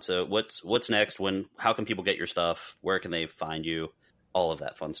going on. So what's next? How can people get your stuff? Where can they find you? All of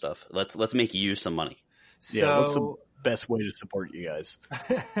that fun stuff. Let's make you some money. Yeah, what's the best way to support you guys?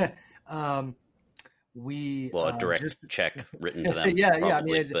 A direct check written to them. Yeah. Probably, I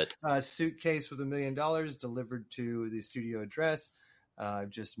mean, but a suitcase with $1 million delivered to the studio address.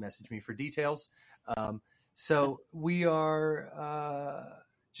 Just message me for details. So we are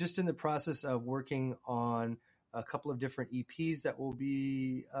just in the process of working on a couple of different EPs that will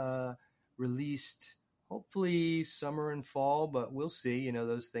be released, hopefully summer and fall, but we'll see.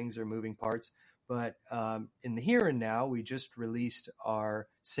 Those things are moving parts. But in the here and now, we just released our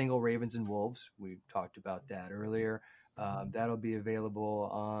single Ravens and Wolves. We talked about that earlier. That'll be available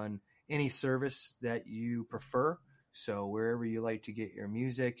on any service that you prefer. So wherever you like to get your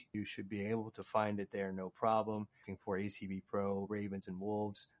music, you should be able to find it there, no problem. Looking for ACP Pro, Ravens and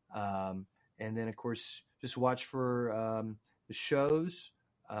Wolves. And then, of course, just watch for the shows.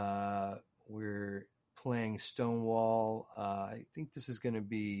 We're playing Stonewall. I think this is going to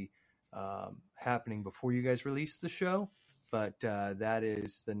be happening before you guys release the show, but that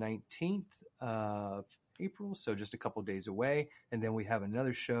is the 19th of April, so just a couple days away. And then we have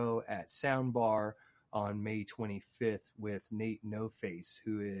another show at Soundbar on May 25th with Nate No Face,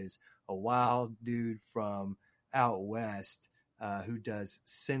 who is a wild dude from out west who does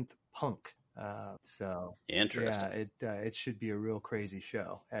synth punk. So interesting. Yeah, it should be a real crazy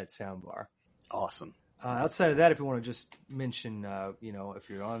show at Soundbar. Awesome. Outside of that, if you want to just mention, if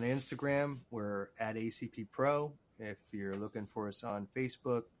you're on Instagram, we're at ACP Pro. If you're looking for us on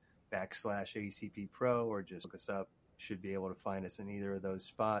Facebook, /ACP Pro, or just look us up, you should be able to find us in either of those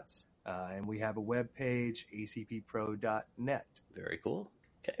spots. And we have a webpage, acppro.net. Very cool.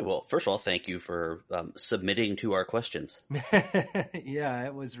 Okay, well, first of all, thank you for submitting to our questions. Yeah,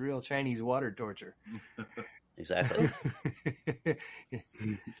 it was real Chinese water torture. Exactly.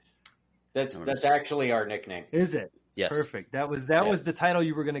 That's actually our nickname. Is it? Yes. Perfect. That was the title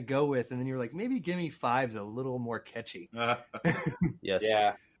you were going to go with, and then you were like, maybe Gimme Five's a little more catchy. Yes.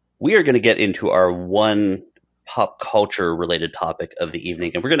 Yeah. We are going to get into our one pop culture related topic of the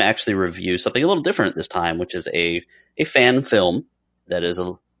evening, and we're going to actually review something a little different this time, which is a fan film that is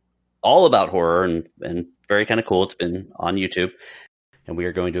all about horror and very kind of cool. It's been on YouTube, and we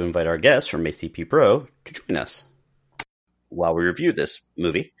are going to invite our guests from ACP Pro to join us while we review this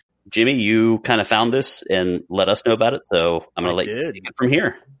movie. Jimmy, you kind of found this and let us know about it, so I'm going to let you take it from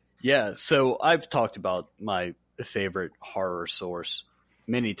here. Yeah, so I've talked about my favorite horror source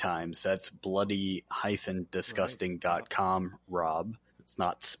many times. That's bloody-disgusting.com, Rob. It's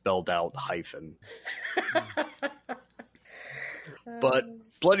not spelled out hyphen. But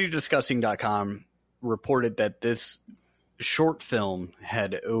bloodydisgusting.com reported that this short film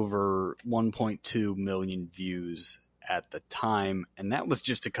had over 1.2 million views at the time, and that was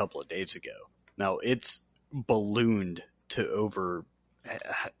just a couple of days ago. Now it's ballooned to over,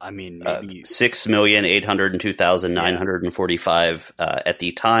 maybe 6,802,945 at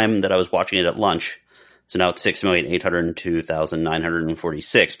the time that I was watching it at lunch. So now it's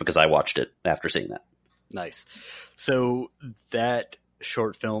 6,802,946 because I watched it after seeing that. Nice. So that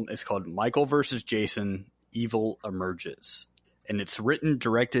short film is called Michael vs. Jason, Evil Emerges. And it's written,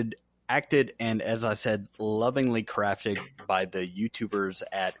 directed, acted, and as I said, lovingly crafted by the YouTubers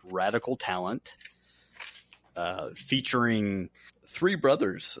at Radical Talent, featuring three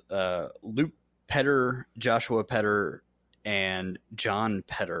brothers, Luke Petter, Joshua Petter, and John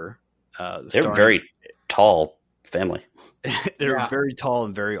Petter. They're a very tall family. They're very tall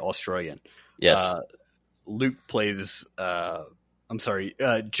and very Australian. Yes. Luke plays,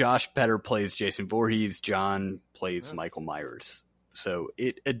 Josh Petter plays Jason Voorhees. John plays Michael Myers. So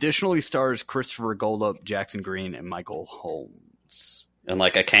it additionally stars Christopher Goldup, Jackson Green, and Michael Holmes. And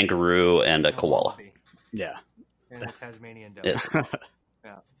like a kangaroo and a koala. Yeah. And a Tasmanian devil. Yes.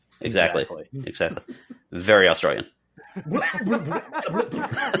 Yeah. Exactly. Very Australian.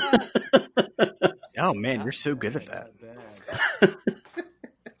 Oh man, you're so good at that.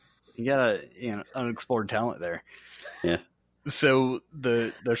 You got unexplored talent there. Yeah. So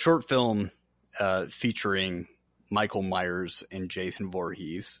the short film featuring Michael Myers and Jason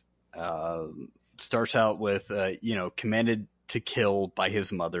Voorhees starts out with commanded to kill by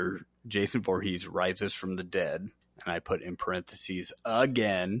his mother, Jason Voorhees rises from the dead, and I put in parentheses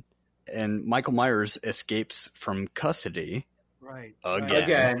again, and Michael Myers escapes from custody Right.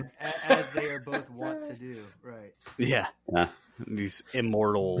 Again. As they are both wont to do. Right. Yeah. These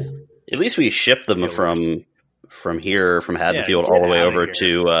immortal. At least we shipped them killers. from here, from Haddonfield, get all the way outta over here.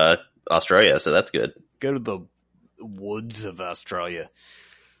 to Australia, so that's good. Go to the woods of Australia.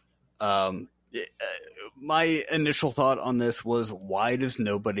 My initial thought on this was, why does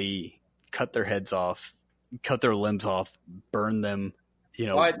nobody cut their heads off, cut their limbs off, burn them? You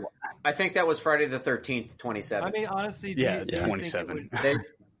know, Well, I think that was Friday the 13th, 27. I mean, honestly, do yeah, you think 27.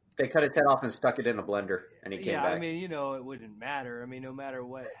 They cut his head off and stuck it in a blender, and he came back. I mean, it wouldn't matter. I mean, no matter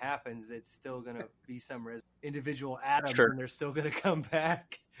what happens, it's still going to be some individual atoms, Sure. and they're still going to come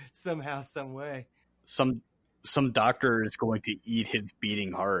back somehow, some way. Some doctor is going to eat his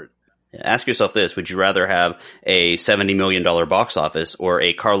beating heart. Ask yourself this: would you rather have a $70 million box office or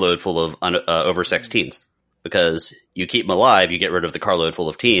a carload full of oversexed teens? Because you keep them alive, you get rid of the carload full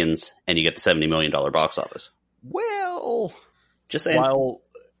of teens, and you get the $70 million box office. Well, Just saying. while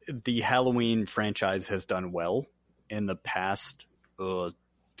the Halloween franchise has done well in the past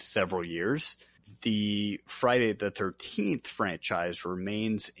several years, the Friday the 13th franchise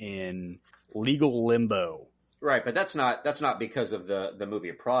remains in legal limbo. Right, but that's not because of the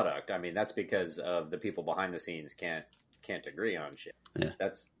movie product. I mean, that's because of the people behind the scenes can't agree on shit. Yeah.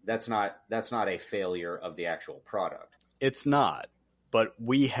 That's not a failure of the actual product. It's not, but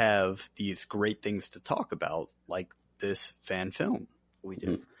we have these great things to talk about, like this fan film. We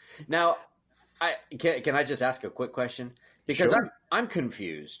do. Now, can I just ask a quick question? Because Sure. I'm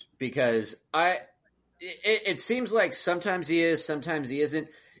confused because it seems like sometimes he is, sometimes he isn't.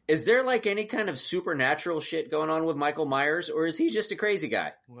 Is there like any kind of supernatural shit going on with Michael Myers, or is he just a crazy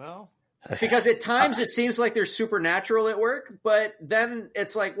guy? Well, Because at times it seems like there's supernatural at work, but then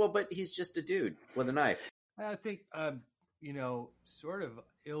it's like, well, but he's just a dude with a knife. I think, sort of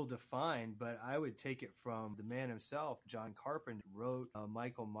ill-defined, but I would take it from the man himself. John Carpenter wrote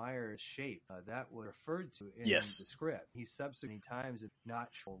Michael Myers' shape. That was referred to in the script. He subsequently times not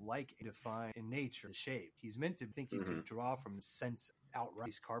like defined in nature the shape. He's meant to think you could draw from sense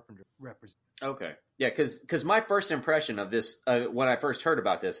outright. Carpenter represents. Okay. Yeah, because my first impression of this, when I first heard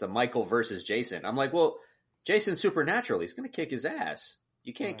about this, the Michael versus Jason, I'm like, well, Jason's supernatural. He's going to kick his ass.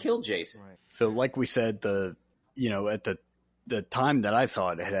 You can't kill Jason. Right. So like we said, at the time that I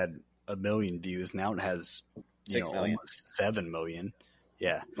saw it, it had 1 million views. Now it has 6 million. almost 7 million.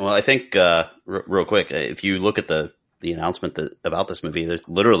 Yeah. Well, I think real quick, if you look at the announcement about this movie, there's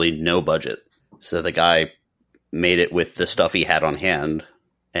literally no budget. So the guy made it with the stuff he had on hand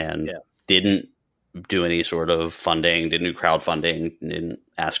and didn't do any sort of funding, didn't do crowdfunding, didn't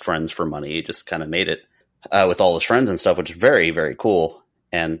ask friends for money. He just kind of made it with all his friends and stuff, which is very, very cool.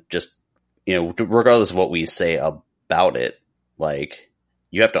 And just, regardless of what we say about it, like,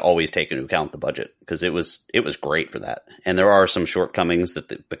 you have to always take into account the budget, because it was great for that. And there are some shortcomings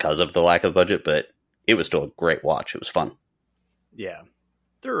because of the lack of budget, but it was still a great watch. It was fun. Yeah.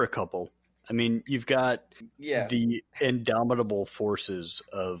 There are a couple. I mean, you've got the indomitable forces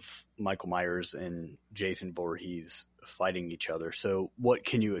of Michael Myers and Jason Voorhees fighting each other. So what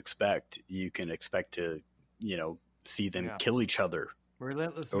can you expect? You can expect to, see them kill each other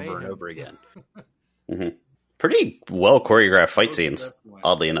Relentless over mayhem. and over again. Pretty well choreographed fight scenes,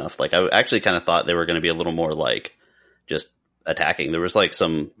 oddly enough. Like, I actually kind of thought they were going to be a little more like just attacking. There was like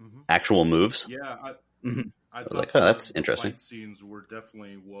some actual moves. Yeah, I was thought like, oh, that's interesting. Fight scenes were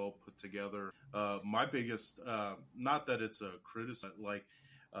definitely well put together. My biggest, not that it's a criticism, like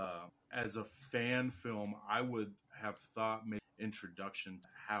as a fan film, I would have thought maybe introduction to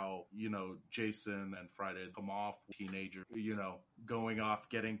how, Jason and Friday come off teenager, going off,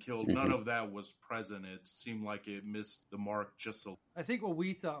 getting killed. None of that was present. It seemed like it missed the mark just a. I think what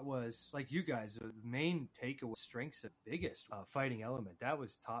we thought was, like you guys, the main takeaway strengths of biggest fighting element. That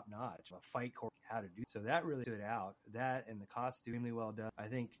was top notch. A fight core, how to do. So that really stood out. That and the costume, extremely well done. I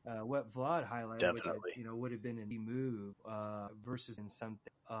think what Vlad highlighted, Definitely. which would have been a move versus in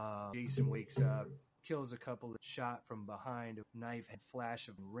something. Jason wakes up, kills a couple, shot from behind, a knife, and flash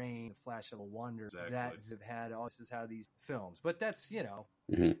of rain, a flash of a wonder. Exactly. That's had. This is how these films, but that's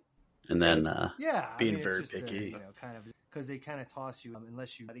And then being it's very just picky. kind of because they kind of toss you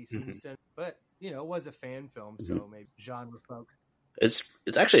unless you study. But it was a fan film, so maybe genre folks. it's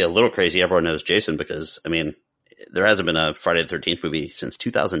actually a little crazy. Everyone knows Jason because, I mean, there hasn't been a Friday the 13th movie since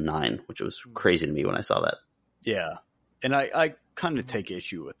 2009, which was crazy to me when I saw that. Yeah. And I kind of take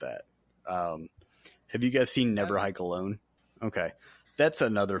issue with that. Have you guys seen Never Hike Alone? Okay. That's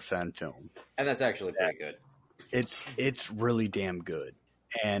another fan film. And that's actually pretty good. It's really damn good.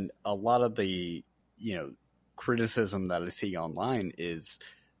 And a lot of the, criticism that I see online is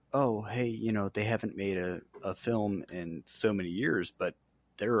oh, hey, they haven't made a film in so many years, but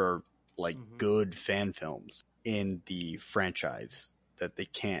there are like good fan films in the franchise that they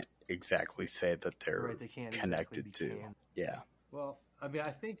can't exactly say that they're They can't connected exactly to. canon. Yeah. Well, I mean, I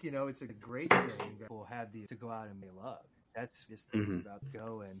think, it's a great thing that people have to go out and make love. That's just things about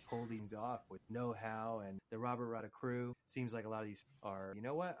go and pull these off with know-how, and the Robert Rada crew. Seems like a lot of these are, you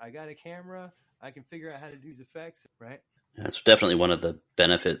know what? I got a camera. I can figure out how to do these effects, right? That's definitely one of the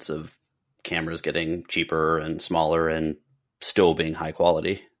benefits of cameras getting cheaper and smaller and still being high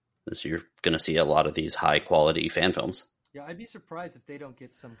quality. Is you're going to see a lot of these high quality fan films. Yeah, I'd be surprised if they don't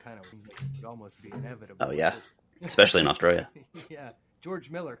get some kind of. It would almost be inevitable. Oh yeah, especially in Australia. Yeah,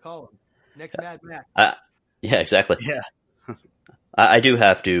 George Miller, call him next Mad Max. Yeah, exactly. Yeah. I do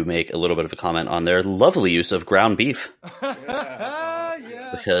have to make a little bit of a comment on their lovely use of ground beef.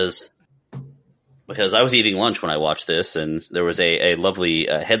 Yeah. Because I was eating lunch when I watched this, and there was a lovely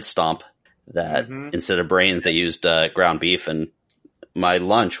head stomp that instead of brains, they used ground beef. And my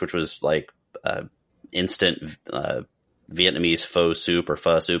lunch, which was like instant Vietnamese pho soup or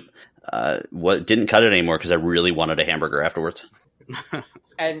pho soup, didn't cut it anymore because I really wanted a hamburger afterwards.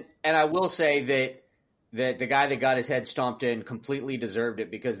 And I will say that the guy that got his head stomped in completely deserved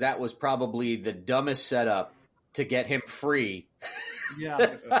it, because that was probably the dumbest setup to get him free.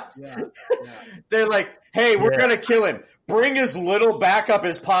 Yeah. They're like, hey, we're going to kill him. Bring as little backup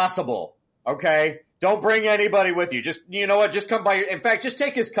as possible. Okay? Don't bring anybody with you. Just, you know what? Just come by. In fact, just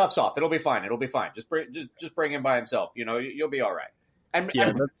take his cuffs off. It'll be fine. Just bring him by himself. You'll be all right.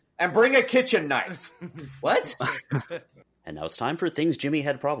 And bring a kitchen knife. What? And now it's time for things Jimmy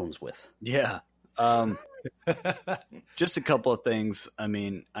had problems with. Yeah. Just a couple of things. I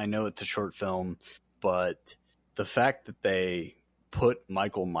mean, I know it's a short film, but the fact that they put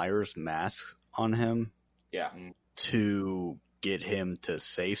Michael Myers' mask on him to get him to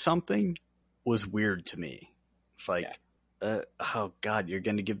say something was weird to me. It's like, oh God, you're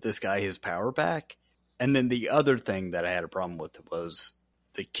going to give this guy his power back? And then the other thing that I had a problem with was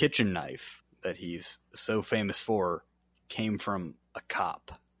the kitchen knife that he's so famous for came from a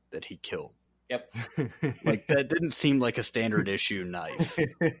cop that he killed. Yep. Like, that didn't seem like a standard issue knife.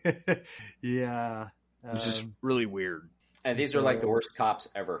 Yeah. It was just really weird. And these are like the worst cops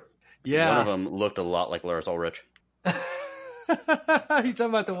ever. Yeah. One of them looked a lot like Lars Ulrich. You talking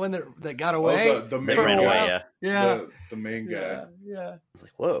about the one that got away? The They main ran guy. away, yeah. The main guy. Yeah. I was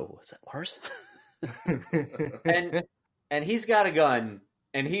like, whoa, is that Lars? And he's got a gun,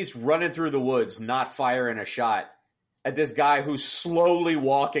 and he's running through the woods, not firing a shot at this guy who's slowly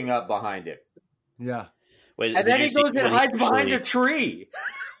walking up behind him. Yeah. Wait, And then he goes and hides behind a tree.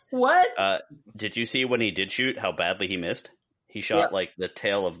 What? Did you see when he did shoot how badly he missed? He shot like the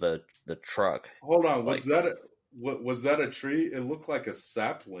tail of the truck. Hold on, was that a tree? It looked like a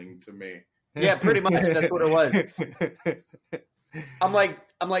sapling to me. Yeah, pretty much. That's what it was. I'm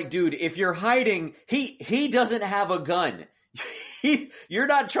like, dude, if you're hiding, he doesn't have a gun. You're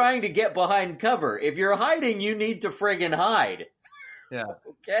not trying to get behind cover. If you're hiding, you need to friggin' hide. Yeah.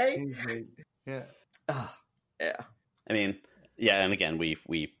 Okay? Yeah. Yeah. I mean, yeah, and again, we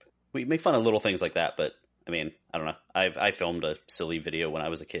make fun of little things like that, but I mean, I don't know. I filmed a silly video when I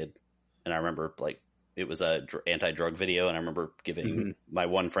was a kid, and I remember like it was a anti-drug video, and I remember giving my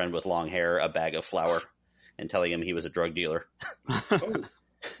one friend with long hair a bag of flour and telling him he was a drug dealer. Oh,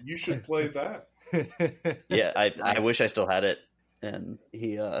 you should play that. Yeah, I wish I still had it, and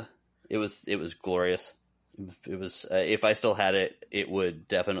it was glorious. It was if I still had it, it would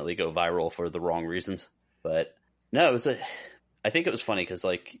definitely go viral for the wrong reasons. But no, I think it was funny because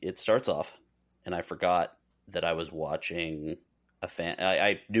like it starts off, and I forgot that I was watching a fan.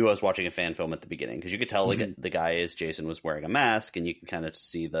 I knew I was watching a fan film at the beginning because you could tell like the guy is Jason was wearing a mask, and you can kind of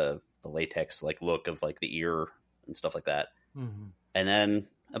see the latex like look of like the ear and stuff like that. And then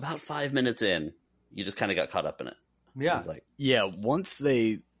about 5 minutes in, you just kind of got caught up in it. Yeah. Like, Yeah, once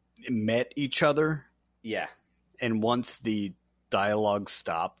they met each other, Yeah. and once the dialogue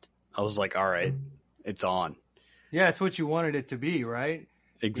stopped, I was like, all right, it's on. Yeah, it's what you wanted it to be, right?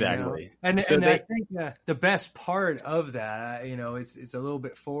 Exactly. You know? And So I think the best part of that, it's a little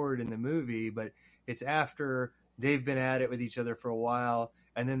bit forward in the movie, but it's after they've been at it with each other for a while,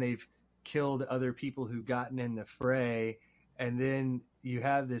 and then they've killed other people who've gotten in the fray, and then you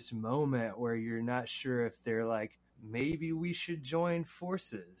have this moment where you're not sure if they're like, maybe we should join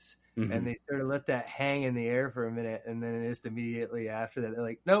forces. And they sort of let that hang in the air for a minute, and then just immediately after that, they're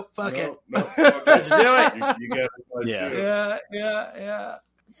like, "Nope, fuck it, Fuck it. Let's do it." You got it. Yeah. Yeah.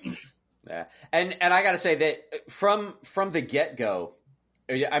 Yeah. And I got to say that from the get-go,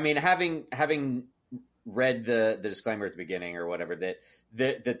 I mean, having read the disclaimer at the beginning or whatever,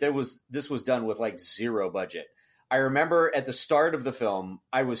 that this was done with like zero budget. I remember at the start of the film,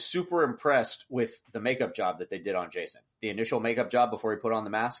 I was super impressed with the makeup job that they did on Jason. The initial makeup job before he put on the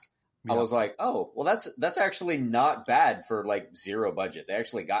mask. Yeah. I was like, oh, well, that's actually not bad for like zero budget. They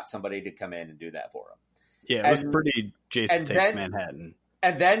actually got somebody to come in and do that for him. Yeah, it was pretty Jason Takes Manhattan.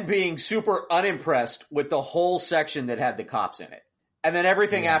 And then being super unimpressed with the whole section that had the cops in it. And then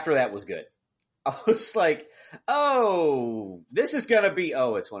everything after that was good. I was like, oh, this is going to be,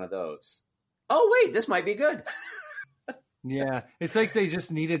 it's one of those. Oh, wait, this might be good. Yeah, it's like they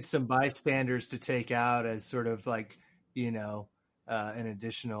just needed some bystanders to take out as sort of like, an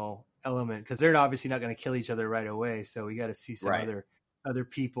additional element, because they're obviously not going to kill each other right away. So we got to see some other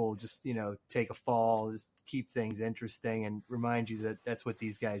people just, take a fall, just keep things interesting and remind you that that's what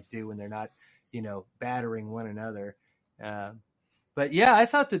these guys do when they're not, battering one another. But yeah, I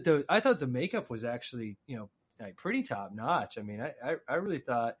thought the makeup was actually, like pretty top notch. I mean, I really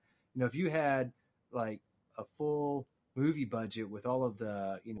thought, if you had like a full movie budget with all of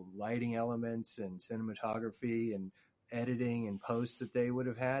the, lighting elements and cinematography and editing and post that they would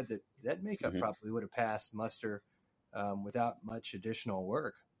have had, that makeup probably would have passed muster without much additional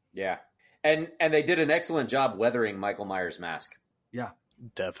work. Yeah. And they did an excellent job weathering Michael Myers' mask. Yeah,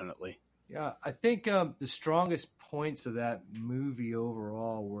 definitely. Yeah. I think the strongest points of that movie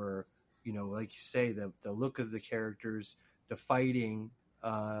overall were, like you say, the look of the characters, the fighting,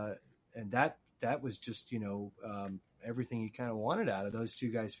 and that was just, everything you kind of wanted out of those two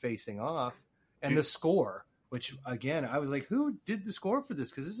guys facing off, and the score, which again, I was like, who did the score for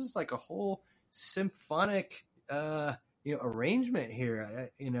this? Because this is like a whole symphonic, arrangement here.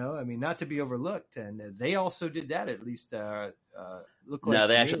 I mean, not to be overlooked, and they also did that. At least look like. No,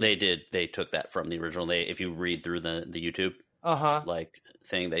 they did. They took that from the original. If you read through the YouTube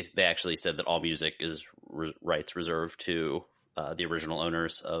thing, they actually said that all music is rights reserved to the original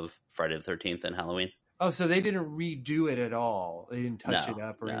owners of Friday the 13th and Halloween. Oh, so they didn't redo it at all. They didn't touch it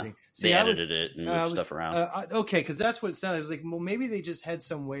up or anything. See, they edited it and moved stuff around. Okay, because that's what it sounded. It was like, well, maybe they just had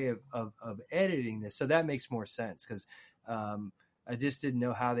some way of editing this, so that makes more sense. Because I just didn't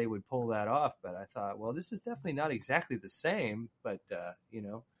know how they would pull that off. But I thought, well, this is definitely not exactly the same. But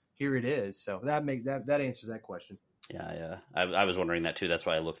here it is. So that answers that question. Yeah. I was wondering that too. That's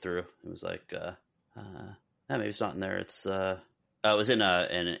why I looked through. It was like, maybe it's not in there. It's it was in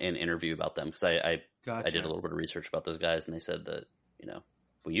an interview about them, because I did a little bit of research about those guys, and they said that,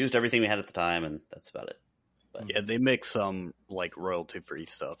 we used everything we had at the time, and that's about it. But, yeah, they mix some like royalty-free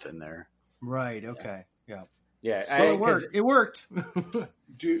stuff in there. Right. Okay. Yeah. Yeah. So it worked.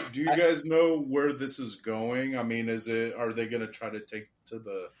 Do you guys know where this is going? I mean, are they going to try to take to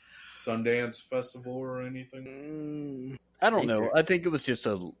the Sundance Festival or anything? I don't know. I think it was just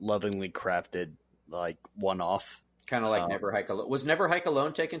a lovingly crafted, like, one-off. Kind of like Never Hike Alone. Was Never Hike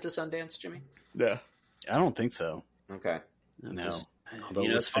Alone taken to Sundance, Jimmy? Yeah. I don't think so. Okay. No.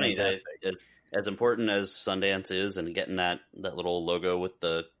 It's funny that as important as Sundance is, and getting that little logo with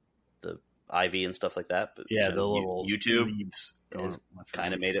the ivy and stuff like that. But yeah, the little YouTube has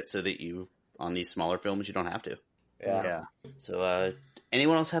kind of made it so that you, on these smaller films, you don't have to. Yeah. So,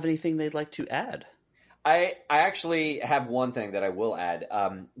 anyone else have anything they'd like to add? I actually have one thing that I will add,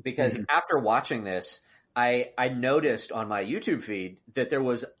 because after watching this, I noticed on my YouTube feed that there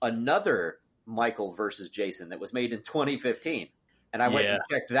was another Michael versus Jason that was made in 2015, and I went and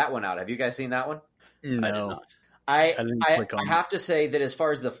checked that one out. Have you guys seen that one? No. I did not. I have to say that as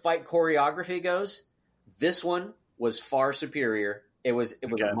far as the fight choreography goes, this one was far superior. It was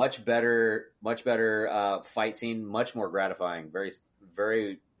a much better fight scene, much more gratifying, very,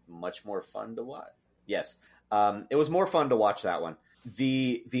 very much more fun to watch. Yes, it was more fun to watch that one.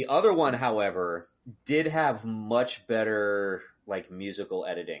 The other one, however, did have much better like musical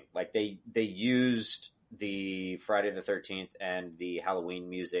editing. Like they used the Friday the 13th and the Halloween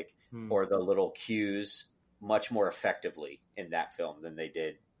music or the little cues much more effectively in that film than they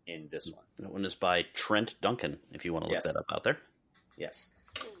did in this one. That one is by Trent Duncan, if you want to look that up out there. Yes.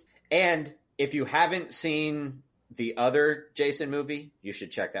 And if you haven't seen the other Jason movie, you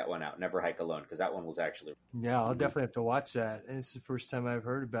should check that one out, Never Hike Alone, because that one was actually... Yeah, I'll definitely have to watch that. And it's the first time I've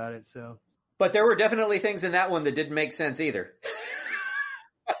heard about it, so... But there were definitely things in that one that didn't make sense either.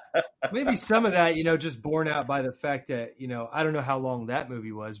 Maybe some of that, just borne out by the fact that, I don't know how long that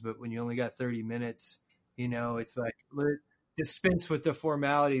movie was, but when you only got 30 minutes, it's like, dispense with the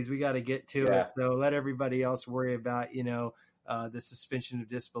formalities. We got to get to it. So let everybody else worry about, the suspension of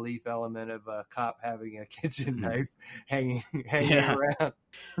disbelief element of a cop having a kitchen knife hanging around.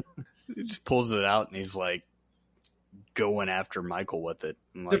 He just pulls it out and he's like, going after Michael with it.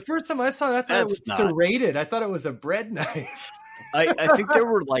 The first time I saw it, I thought it was serrated. I thought it was a bread knife. I think there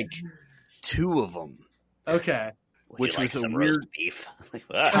were like 2 of them. Okay. Which was a weird beef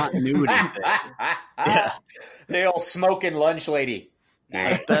continuity thing. Yeah. The old smoking lunch lady.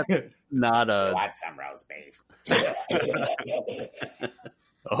 That's not a... Want some roast beef.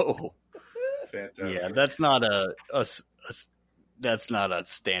 Oh. Fantastic. Yeah, that's not that's not a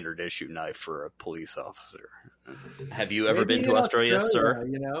standard issue knife for a police officer. Have you ever been to Australia, sir?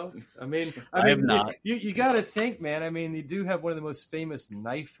 You know, I mean, have not. You got to think, man. I mean, they do have one of the most famous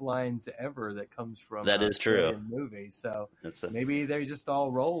knife lines ever that comes from that is true movie. So maybe they just all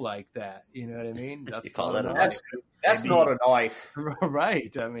roll like that. You know what I mean? That's you call that a knife. That's not a knife,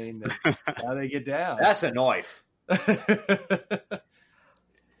 right? I mean, that's how they get down. That's a knife.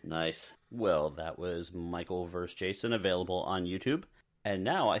 Nice. Well, that was Michael vs. Jason, available on YouTube. And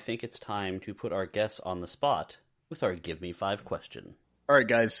now I think it's time to put our guests on the spot with our Give Me 5 question. All right,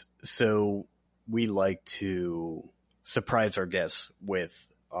 guys. So we like to surprise our guests with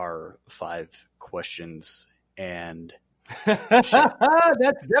our 5 questions. And that's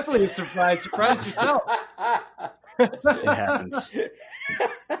definitely a surprise. Surprise yourself. It happens.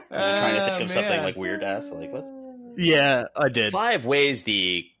 I'm trying to think of something like weird ass. Like, let's... Yeah, I did. 5 ways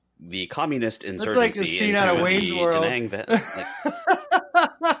the communist insurgency. That's like a scene out of Wayne's World.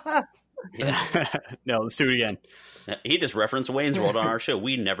 Yeah. No, let's do it again. He just referenced Wayne's World on our show.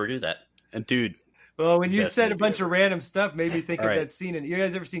 We never do that. And dude, well, when you said a bunch of random stuff, made me think of that scene. And you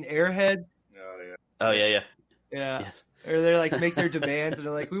guys ever seen Airhead? Oh yeah. Yeah. Yes. Or they're like make their demands, and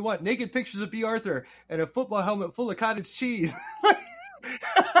they're like, "We want naked pictures of B. Arthur and a football helmet full of cottage cheese."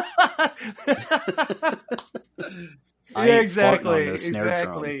 Yeah,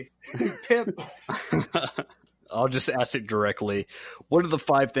 exactly. Pip. I'll just ask it directly. What are the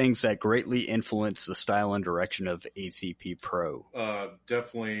 5 things that greatly influence the style and direction of ACP Pro?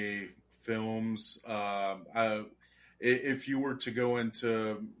 Definitely films. If you were to go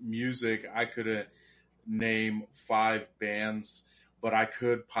into music, I couldn't name 5 bands, but I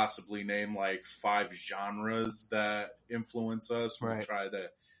could possibly name like 5 genres that influence us. We try to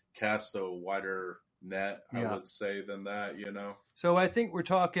cast a wider net, I would say, than that, you know. So I think we're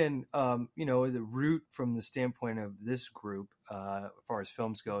talking, the root from the standpoint of this group, as far as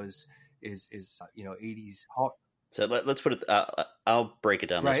films go, is 80s. So let's put it. I'll break it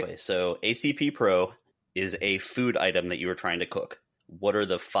down this way. So ACP Pro is a food item that you are trying to cook. What are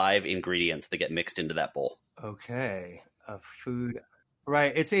the 5 ingredients that get mixed into that bowl? Okay, a food.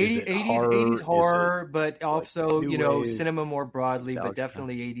 Right, it's 80s horror, but also cinema more broadly, but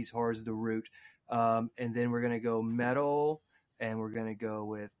definitely 80s horror is the root. And then we're gonna go metal, and we're gonna go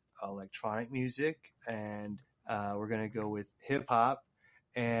with electronic music, and we're gonna go with hip hop,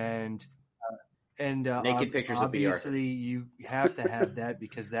 and naked pictures of B. Arthur. Obviously, you have to have that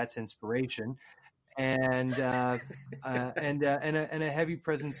because that's inspiration, and a heavy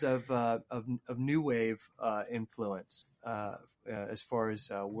presence of new wave influence. As far as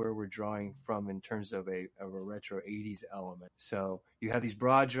where we're drawing from in terms of a retro 80s element. So you have these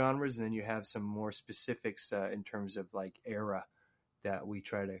broad genres, and then you have some more specifics in terms of like era that we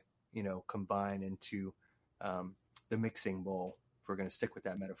try to, combine into the mixing bowl, if we're going to stick with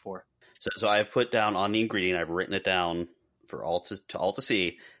that metaphor. So I've put down on the ingredient, I've written it down for all to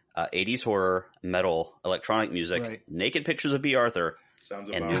see, 80s horror, metal, electronic music, naked pictures of B. Arthur.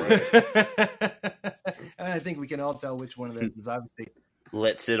 Sounds about right. And I think we can all tell which one of those is obviously.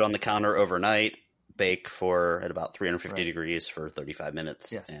 Let sit on the counter overnight, bake at about 350 degrees for 35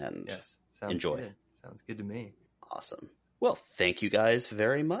 minutes, and enjoy. Good. Sounds good to me. Awesome. Well, thank you guys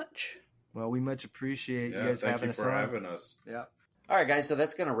very much. Well, we much appreciate you guys having us on. Thank you for having us. Yeah. All right, guys, so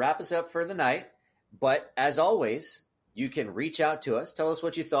that's going to wrap us up for the night. But as always, you can reach out to us. Tell us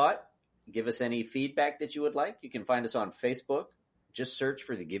what you thought. Give us any feedback that you would like. You can find us on Facebook. Just search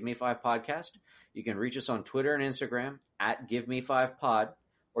for the Give Me 5 podcast. You can reach us on Twitter and Instagram at GiveMe5Pod,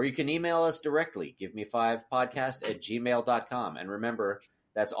 or you can email us directly, giveme5podcast@gmail.com. And remember,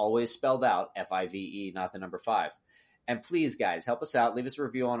 that's always spelled out FIVE, not the number 5. And please, guys, help us out. Leave us a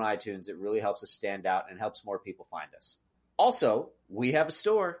review on iTunes. It really helps us stand out and helps more people find us. Also, we have a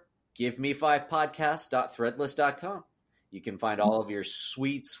store, giveme5podcast.threadless.com. You can find all of your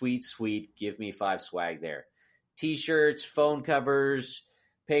sweet, sweet, sweet Give Me 5 swag there. T-shirts, phone covers,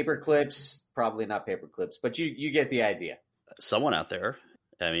 paper clips, probably not paper clips, but you get the idea. Someone out there,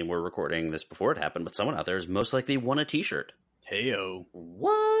 I mean, we're recording this before it happened, but someone out there has most likely won a T-shirt. Heyo.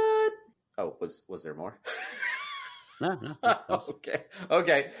 What? Oh, was there more? No.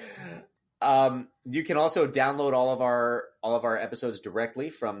 Okay. You can also download all of our episodes directly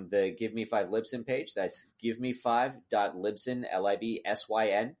from the Give Me 5 Libsyn page. That's giveme5.libsyn,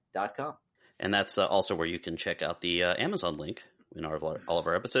 LIBSYN.com. And that's also where you can check out the Amazon link in all of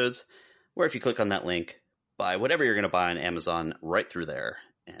our episodes, where if you click on that link, buy whatever you're going to buy on Amazon right through there,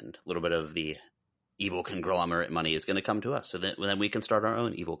 and a little bit of the evil conglomerate money is going to come to us, so then we can start our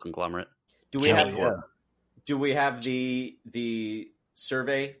own evil conglomerate. Do we have the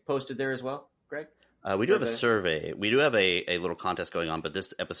survey posted there as well, Greg? We do have a survey. We do have a little contest going on, but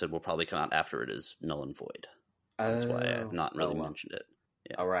this episode will probably come out after it is null and void. That's why I have not really mentioned it.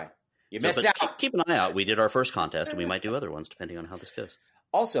 Yeah. All right. You missed out. Keep an eye out. We did our first contest, and we might do other ones depending on how this goes.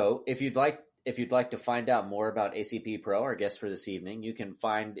 Also, if you'd like to find out more about ACP Pro, our guest for this evening, you can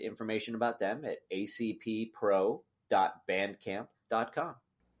find information about them at acppro.bandcamp.com.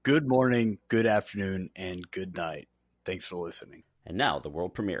 Good morning, good afternoon, and good night. Thanks for listening. And now the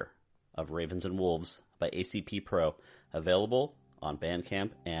world premiere of Ravens and Wolves by ACP Pro, available on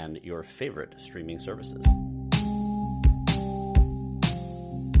Bandcamp and your favorite streaming services.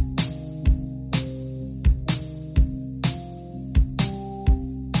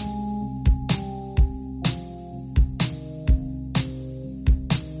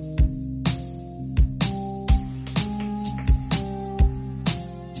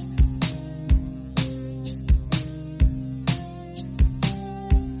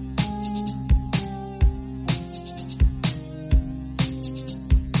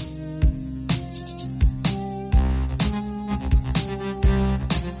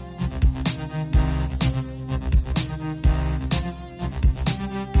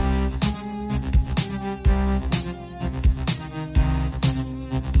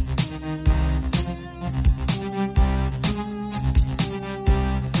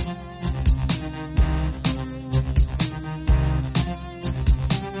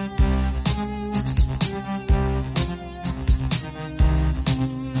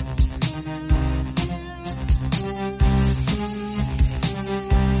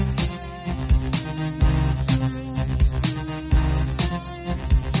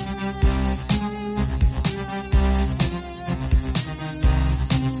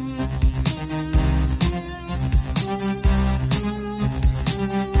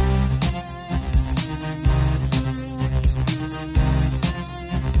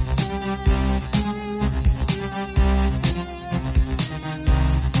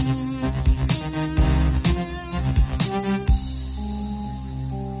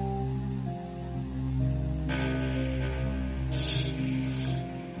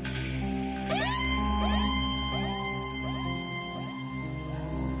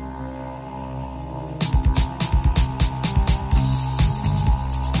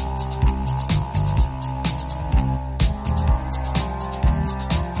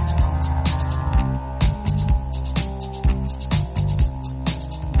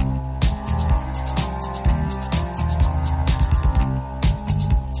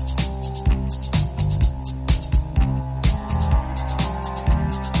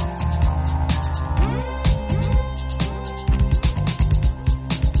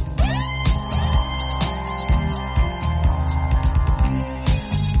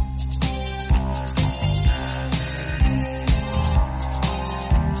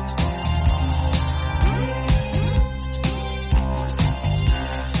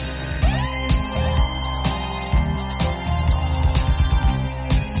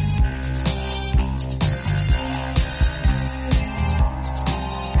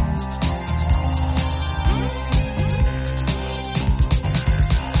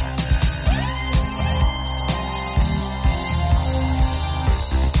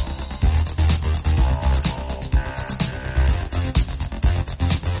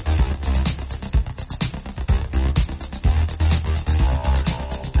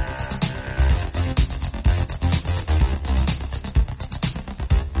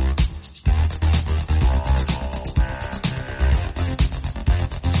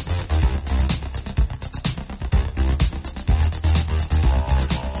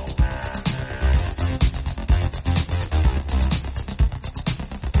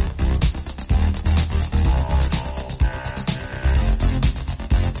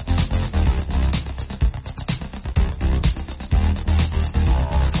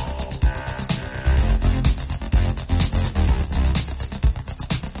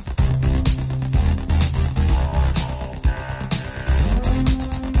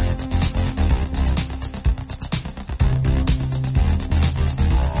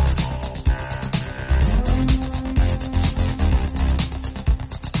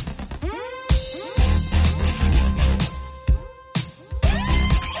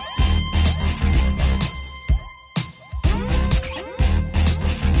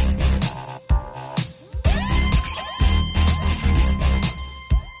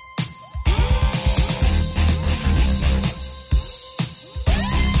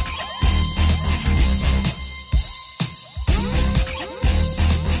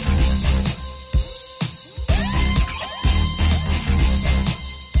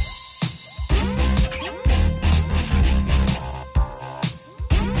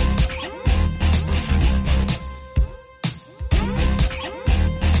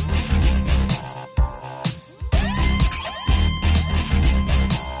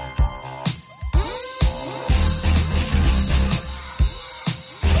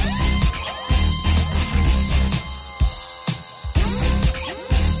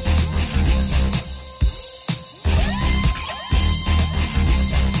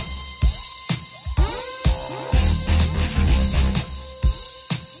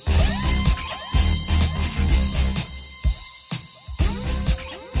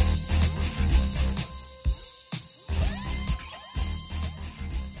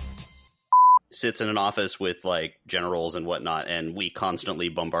 sits in an office with like generals and whatnot, and we constantly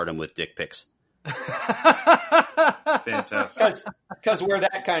bombard him with dick pics. Fantastic. Because we're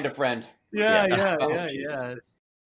that kind of friend. Yeah. Oh, Yeah. Jesus. It's